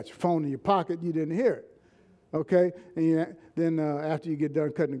whatever. You got your phone in your pocket, you didn't hear it, okay? And then after you get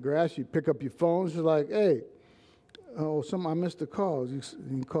done cutting the grass, you pick up your phone. It's like, hey. Oh, I missed a call. You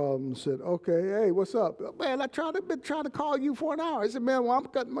called and said, okay, hey, what's up? Man, been trying to call you for an hour. I said, man, well, I'm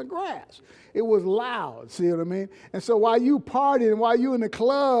cutting my grass. It was loud, see what I mean? And so while you partying, while you in the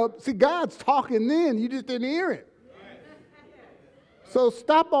club, see, God's talking then. You just didn't hear it. So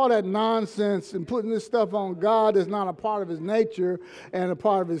stop all that nonsense and putting this stuff on God that's not a part of his nature and a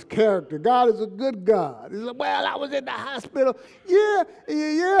part of his character. God is a good God. He's like, well, I was in the hospital. Yeah.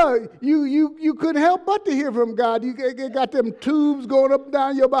 You couldn't help but to hear from God. You got them tubes going up and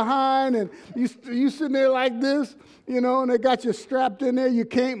down your behind, and you sitting there like this, and they got you strapped in there. You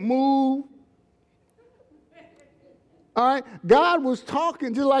can't move. All right? God was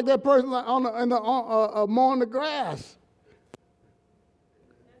talking just like that person mowing the grass.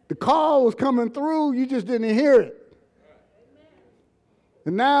 The call was coming through, you just didn't hear it.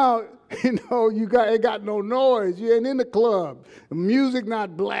 And now, it got no noise. You ain't in the club. The music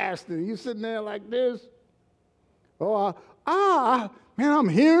not blasting. You sitting there like this. Oh, man, I'm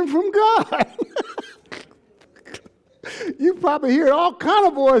hearing from God. You probably hear all kind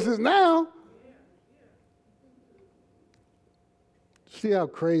of voices now. See how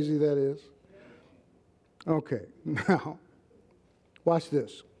crazy that is? Okay, now, watch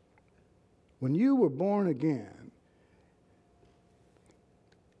this. When you were born again,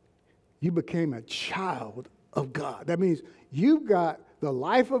 you became a child of God. That means you've got the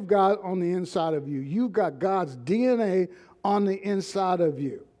life of God on the inside of you. You've got God's DNA on the inside of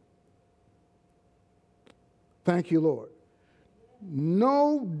you. Thank you, Lord.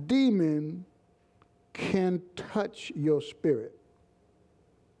 No demon can touch your spirit.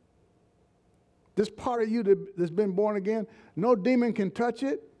 This part of you that's been born again, no demon can touch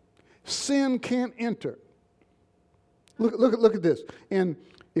it. Sin can't enter. Look at this. In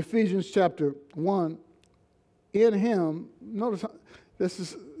Ephesians chapter 1, in him, notice this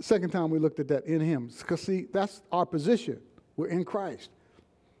is the second time we looked at that, in him. Because see, that's our position. We're in Christ.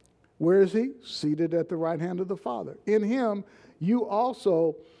 Where is he? Seated at the right hand of the Father. In him, you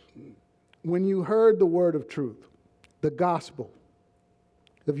also, when you heard the word of truth, the gospel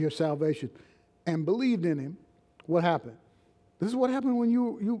of your salvation, and believed in him, what happened? This is what happened when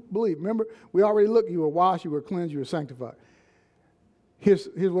you believe. Remember, we already looked. You were washed, you were cleansed, you were sanctified. Here's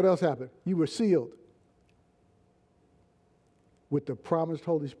what else happened. You were sealed with the promised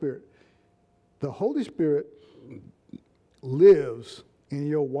Holy Spirit. The Holy Spirit lives in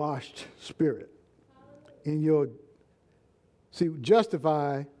your washed spirit.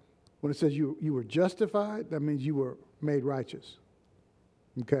 Justify, when it says you were justified, that means you were made righteous.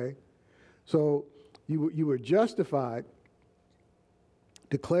 Okay? So you were justified,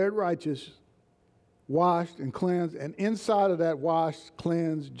 declared righteous, washed and cleansed, and inside of that washed,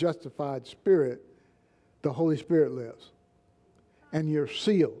 cleansed, justified spirit, the Holy Spirit lives. And you're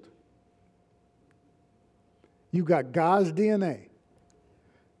sealed. You got God's DNA.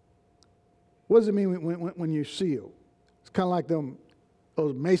 What does it mean when you're sealed? It's kind of like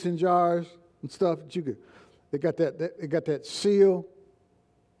those mason jars and stuff that they got that seal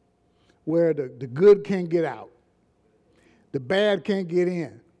where the good can't get out. The bad can't get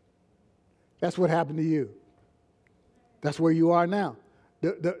in. That's what happened to you. That's where you are now.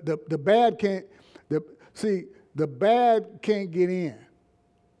 The bad can't. The bad can't get in.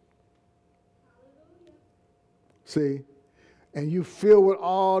 See, and you fill with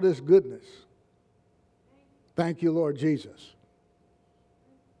all this goodness. Thank you, Lord Jesus.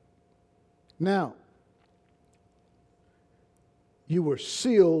 Now, you were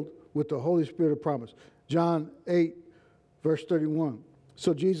sealed with the Holy Spirit of promise. John 8. Verse 31,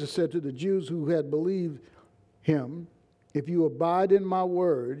 so Jesus said to the Jews who had believed him, if you abide in my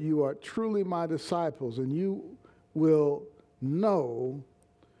word, you are truly my disciples, and you will know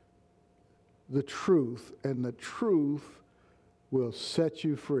the truth, and the truth will set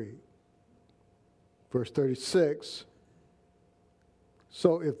you free. Verse 36,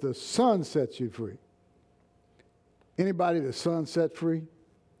 so if the Son sets you free, anybody the Son set free?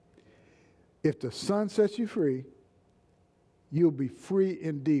 If the Son sets you free, you'll be free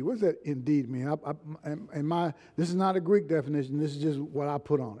indeed. What does that indeed mean? This is not a Greek definition. This is just what I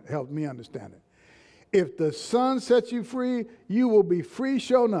put on it. Help me understand it. If the Son sets you free, you will be free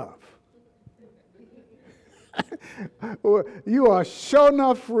sure enough. You are sure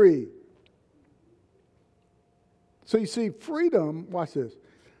enough free. So you see, freedom, watch this.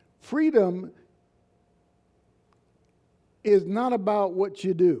 Freedom is not about what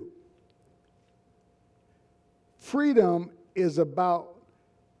you do. Freedom is about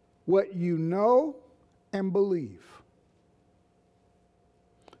what you know and believe.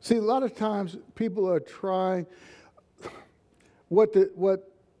 See, a lot of times people are trying, what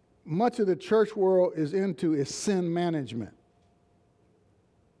much of the church world is into is sin management.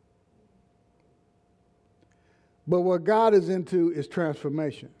 But what God is into is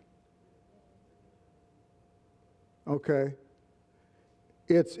transformation. Okay?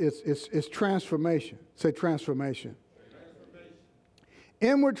 It's transformation. Say transformation.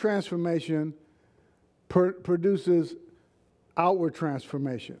 Inward transformation produces outward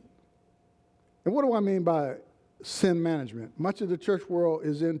transformation. And what do I mean by sin management? Much of the church world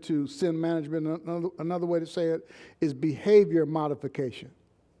is into sin management. Another way to say it is behavior modification.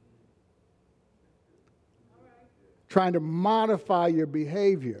 Trying to modify your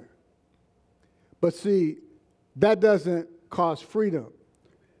behavior. But see, that doesn't cause freedom.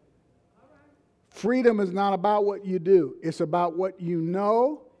 Freedom is not about what you do. It's about what you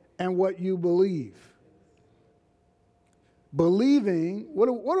know and what you believe. Believing, what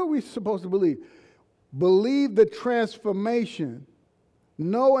are we supposed to believe? Believe the transformation.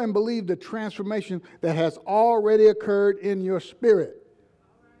 Know and believe the transformation that has already occurred in your spirit.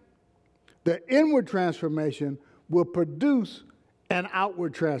 The inward transformation will produce an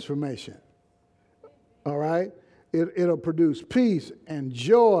outward transformation. All right? It'll produce peace and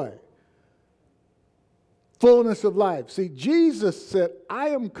joy, fullness of life. See, Jesus said, I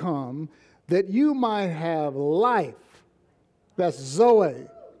am come that you might have life. That's Zoe.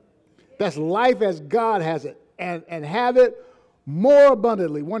 That's life as God has it. And have it more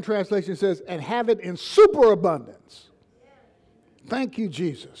abundantly. One translation says, and have it in superabundance. Thank you,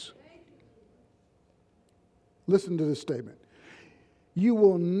 Jesus. Listen to this statement. You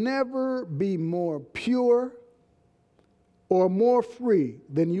will never be more pure or more free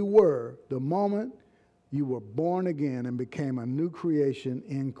than you were the moment you were born again and became a new creation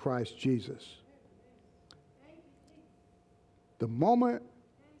in Christ Jesus. The moment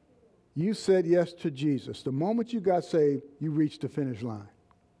you said yes to Jesus, the moment you got saved, you reached the finish line.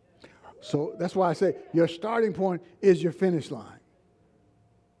 So that's why I say your starting point is your finish line.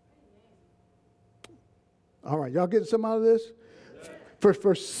 All right, y'all getting some out of this?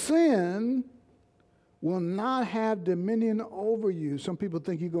 For sin will not have dominion over you. Some people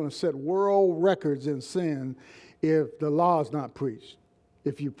think you're going to set world records in sin if the law is not preached,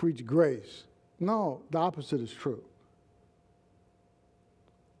 if you preach grace. No, the opposite is true.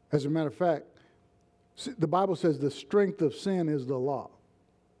 As a matter of fact, the Bible says the strength of sin is the law.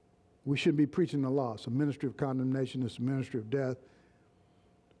 We shouldn't be preaching the law. It's a ministry of condemnation. It's a ministry of death.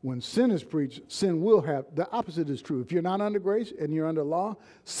 When sin is preached, sin will have, the opposite is true. If you're not under grace and you're under law,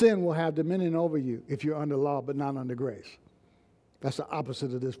 sin will have dominion over you if you're under law but not under grace. That's the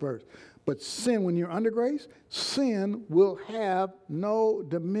opposite of this verse. But sin, when you're under grace, sin will have no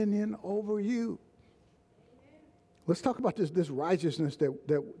dominion over you. Let's talk about this righteousness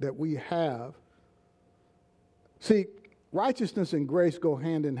that we have. See, righteousness and grace go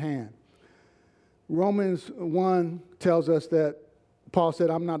hand in hand. Romans 1 tells us that Paul said,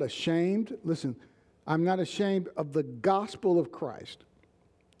 I'm not ashamed. Listen, I'm not ashamed of the gospel of Christ.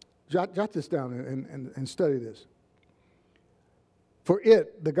 Jot this down and study this. For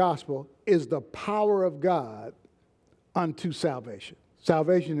it, the gospel, is the power of God unto salvation.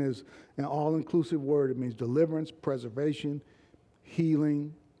 Salvation is an all-inclusive word. It means deliverance, preservation,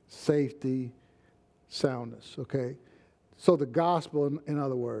 healing, safety, soundness, okay? So the gospel, in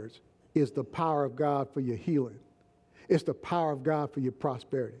other words, is the power of God for your healing. It's the power of God for your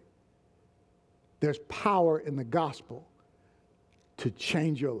prosperity. There's power in the gospel to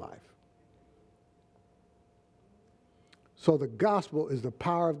change your life. So the gospel is the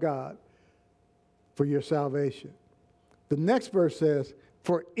power of God for your salvation. The next verse says,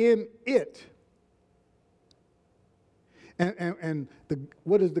 for in it,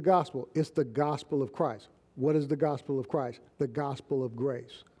 what is the gospel? It's the gospel of Christ. What is the gospel of Christ? The gospel of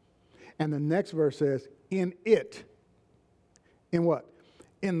grace. And the next verse says, in it, in what?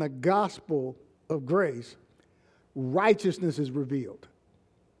 In the gospel of grace, righteousness is revealed.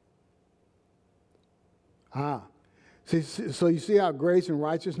 So you see how grace and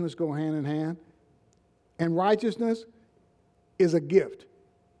righteousness go hand in hand? And righteousness is a gift.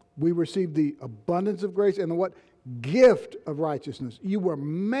 We receive the abundance of grace and the what? Gift of righteousness. You were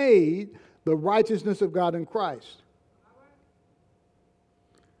made the righteousness of God in Christ.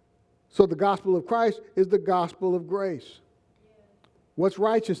 So the gospel of Christ is the gospel of grace. What's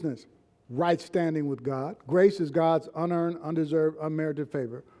righteousness? Right standing with God. Grace is God's unearned, undeserved, unmerited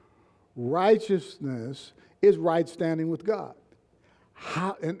favor. righteousness is right standing with God.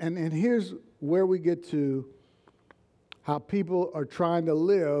 And here's where we get to how people are trying to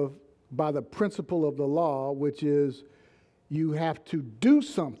live by the principle of the law, which is you have to do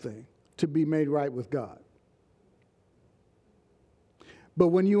something to be made right with God. But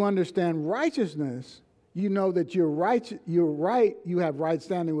when you understand righteousness, you know that you're right, you have right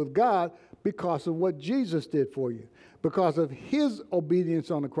standing with God because of what Jesus did for you, because of his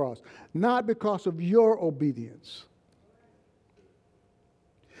obedience on the cross, not because of your obedience.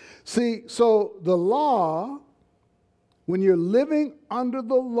 See, so the law, when you're living under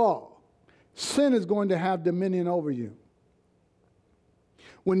the law, sin is going to have dominion over you.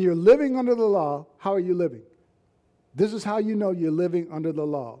 When you're living under the law, how are you living? This is how you know you're living under the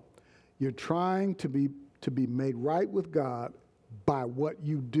law. You're trying to be made right with God by what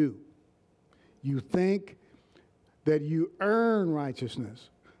you do. You think that you earn righteousness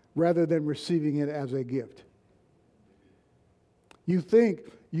rather than receiving it as a gift. You think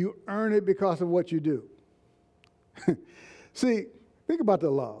you earn it because of what you do. See, think about the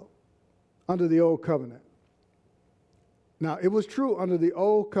law under the old covenant. Now, it was true under the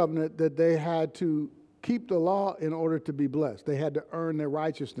old covenant that they had to keep the law in order to be blessed. They had to earn their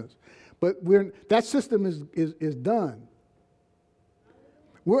righteousness. But that system is done.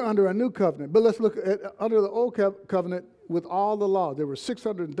 We're under a new covenant. But let's look at under the old covenant with all the laws. There were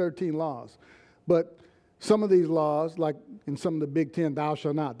 613 laws. But some of these laws, like in some of the Big Ten, thou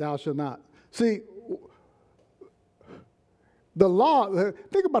shalt not, thou shalt not. See, the law,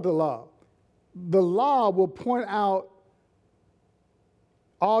 think about the law. The law will point out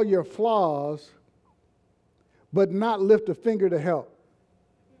all your flaws, but not lift a finger to help.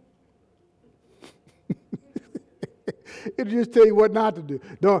 It'll just tell you what not to do.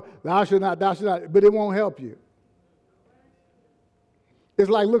 No, thou shalt not, but it won't help you. It's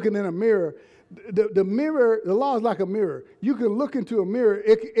like looking in a mirror. The mirror, the law is like a mirror. You can look into a mirror,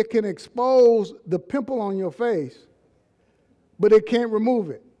 it can expose the pimple on your face, but it can't remove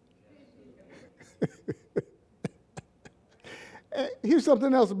it. Here's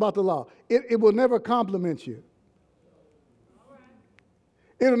something else about the law. It will never compliment you.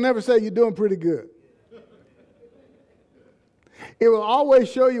 It'll never say you're doing pretty good. It will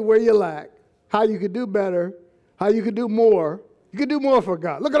always show you where you lack, how you could do better, how you could do more. You could do more for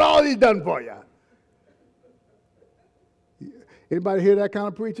God. Look at all he's done for you. Anybody hear that kind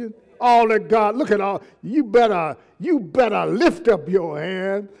of preaching? All that God, look at all, you better lift up your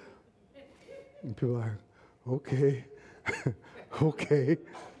hand. And people are like, okay, okay.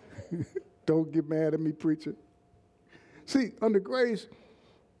 Don't get mad at me, preacher. See, under grace,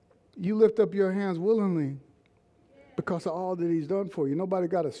 you lift up your hands willingly because of all that he's done for you. Nobody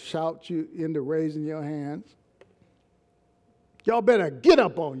got to shout you into raising your hands. Y'all better get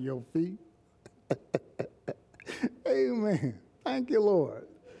up on your feet. Amen. Thank you, Lord.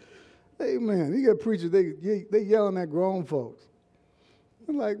 Amen. You got preachers, they yelling at grown folks.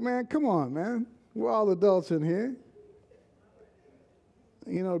 I'm like, man, come on, man. We're all adults in here.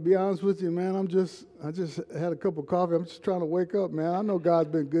 You know, to be honest with you, man, I just had a cup of coffee. I'm just trying to wake up, man. I know God's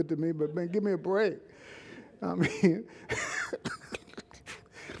been good to me, but man, give me a break. I mean,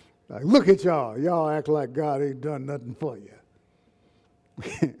 like, look at y'all. Y'all act like God ain't done nothing for you.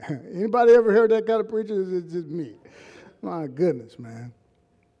 Anybody ever heard that kind of preacher? It's just me. My goodness, man.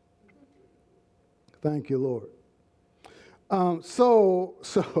 Thank you, Lord. So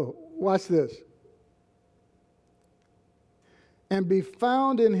watch this. And be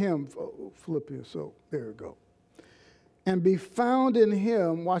found in him. Philippians, so there we go. And be found in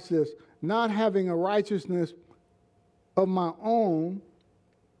him, watch this, not having a righteousness of my own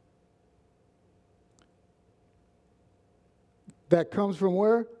that comes from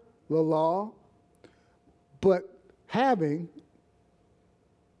where? The law. But having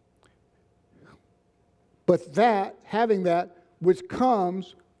that which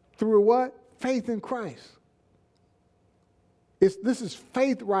comes through what? Faith in Christ. This is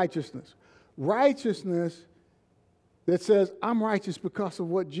faith righteousness. Righteousness that says, I'm righteous because of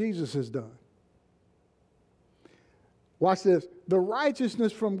what Jesus has done. Watch this. The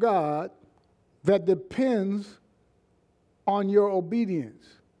righteousness from God that depends on your obedience.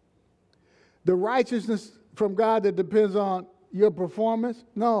 The righteousness from God that depends on your performance?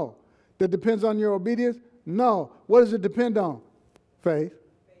 No. That depends on your obedience? No. What does it depend on? Faith.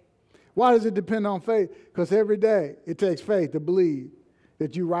 Why does it depend on faith? Because every day it takes faith to believe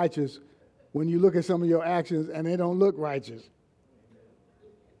that you're righteous when you look at some of your actions and they don't look righteous.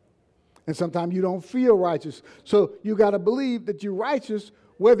 And sometimes you don't feel righteous. So you got to believe that you're righteous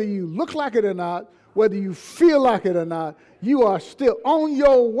whether you look like it or not, Whether you feel like it or not, you are still, on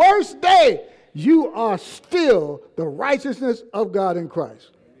your worst day, you are still the righteousness of God in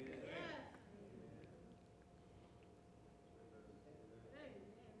Christ.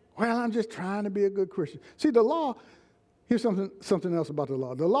 Well, I'm just trying to be a good Christian. See, the law, here's something else about the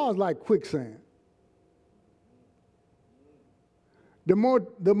law. The law is like quicksand. The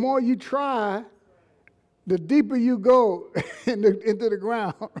more you try, the deeper you go into the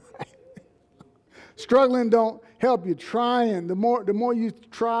ground. Right? Struggling don't help you. Trying, the more you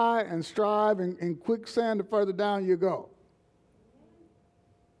try and strive in quicksand, the further down you go.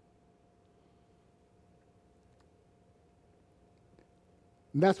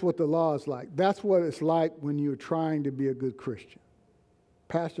 And that's what the law is like. That's what it's like when you're trying to be a good Christian.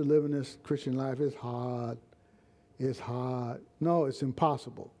 Pastor, living this Christian life is hard. It's hard. No, it's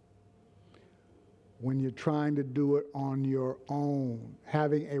impossible. When you're trying to do it on your own,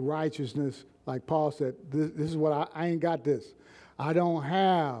 having a righteousness, like Paul said, this is what I ain't got this. I don't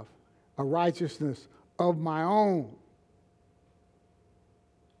have a righteousness of my own.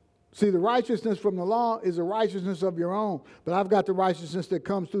 See, the righteousness from the law is a righteousness of your own, but I've got the righteousness that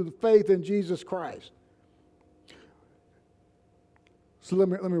comes through the faith in Jesus Christ. So let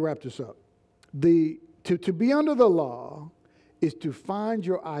me wrap this up. To be under the law is to find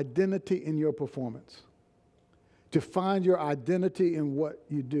your identity in your performance, to find your identity in what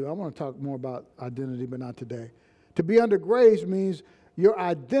you do. I want to talk more about identity, but not today. To be under grace means your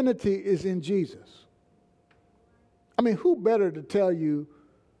identity is in Jesus. I mean, who better to tell you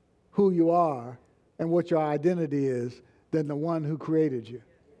who you are and what your identity is than the one who created you?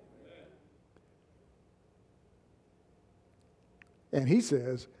 And he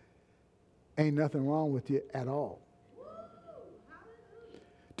says, ain't nothing wrong with you at all.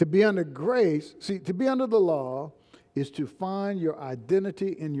 To be under grace, see, to be under the law is to find your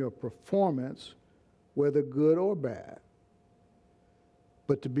identity in your performance, whether good or bad.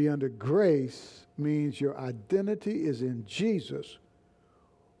 But to be under grace means your identity is in Jesus,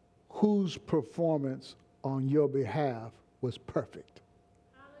 whose performance on your behalf was perfect.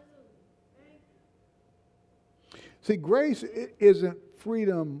 See, grace isn't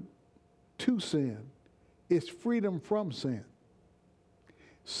freedom to sin. It's freedom from sin.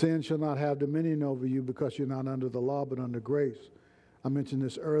 Sin shall not have dominion over you because you're not under the law but under grace. I mentioned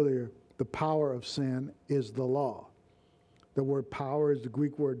this earlier. The power of sin is the law. The word power is the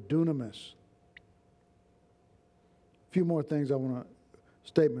Greek word dunamis. A few more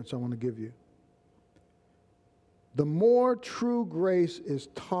statements I want to give you. The more true grace is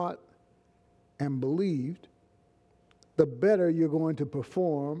taught and believed, the better you're going to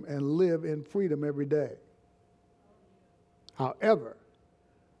perform and live in freedom every day. However,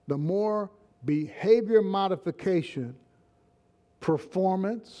 the more behavior modification,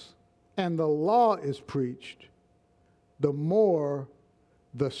 performance, and the law is preached, the more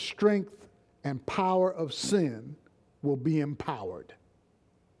the strength and power of sin will be empowered.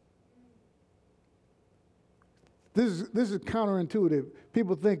 This is counterintuitive.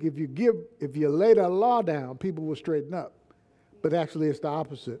 People think if you lay the law down, people will straighten up. But actually it's the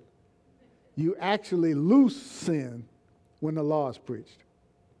opposite. You actually loose sin when the law is preached.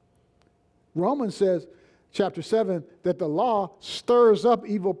 Romans says, chapter 7, that the law stirs up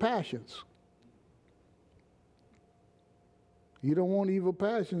evil passions. You don't want evil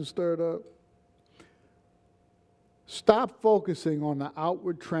passions stirred up. Stop focusing on the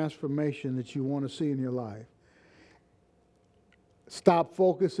outward transformation that you want to see in your life. Stop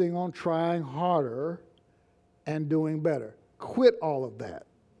focusing on trying harder and doing better. Quit all of that.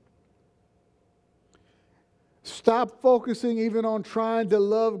 Stop focusing even on trying to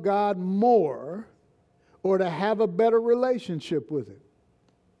love God more or to have a better relationship with Him.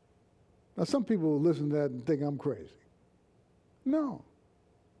 Now, some people will listen to that and think I'm crazy. No.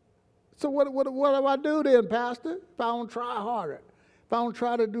 So what do I do then, Pastor? If I don't try harder, if I don't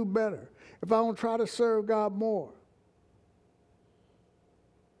try to do better, if I don't try to serve God more?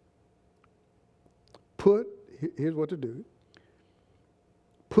 Here's what to do.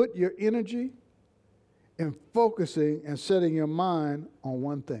 Put your energy in focusing and setting your mind on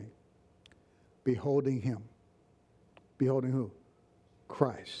one thing. Beholding Him. Beholding who?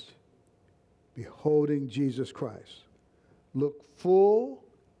 Christ. Beholding Jesus Christ. Look full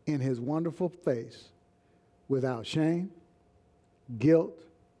in His wonderful face without shame, guilt,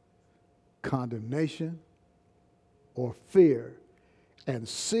 condemnation, or fear, and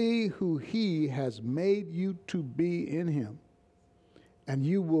see who He has made you to be in Him. And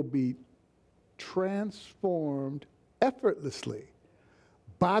you will be transformed effortlessly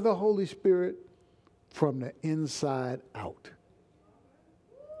by the Holy Spirit from the inside out.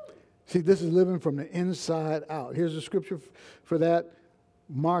 See, this is living from the inside out. Here's the scripture for that.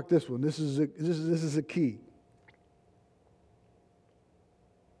 Mark this one. This is a key.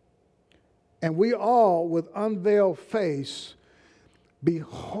 And we all, with unveiled face,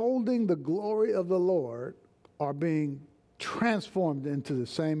 beholding the glory of the Lord, are being transformed into the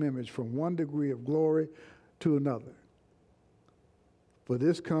same image from one degree of glory to another. For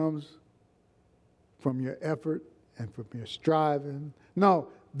this comes from your effort and from your striving. No,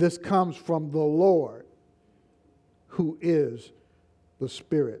 this comes from the Lord, who is the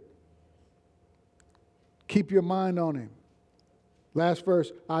Spirit. Keep your mind on him. Last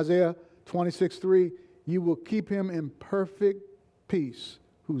verse, Isaiah 26:3, you will keep him in perfect peace,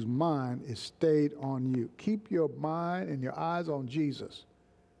 whose mind is stayed on you. Keep your mind and your eyes on Jesus,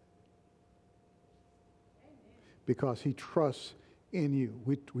 because he trusts in you.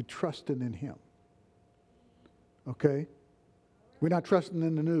 We trusting in him. Okay? We're not trusting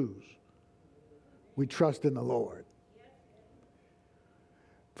in the news. We trust in the Lord.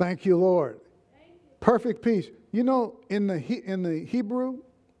 Thank you, Lord. Perfect peace. You know, in the Hebrew,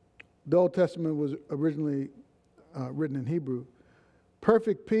 the Old Testament was originally written in Hebrew.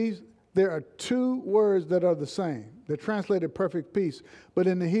 Perfect peace, there are two words that are the same. They're translated perfect peace. But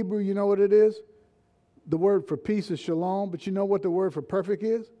in the Hebrew, you know what it is? The word for peace is shalom, but you know what the word for perfect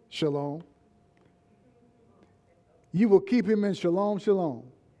is? Shalom. You will keep him in shalom, shalom.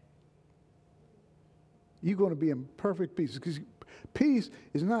 You're going to be in perfect peace. Because peace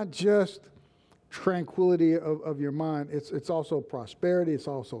is not just tranquility of your mind. It's also prosperity. It's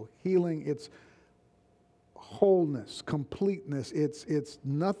also healing. It's wholeness, completeness. It's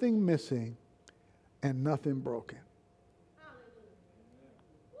nothing missing and nothing broken.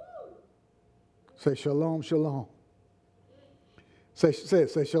 Say shalom, shalom. Say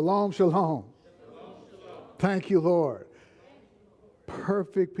shalom, shalom. Thank you, Lord.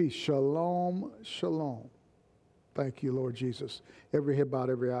 Perfect peace. Shalom, shalom. Thank you, Lord Jesus. Every head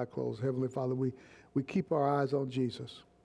bowed, every eye closed. Heavenly Father, we keep our eyes on Jesus.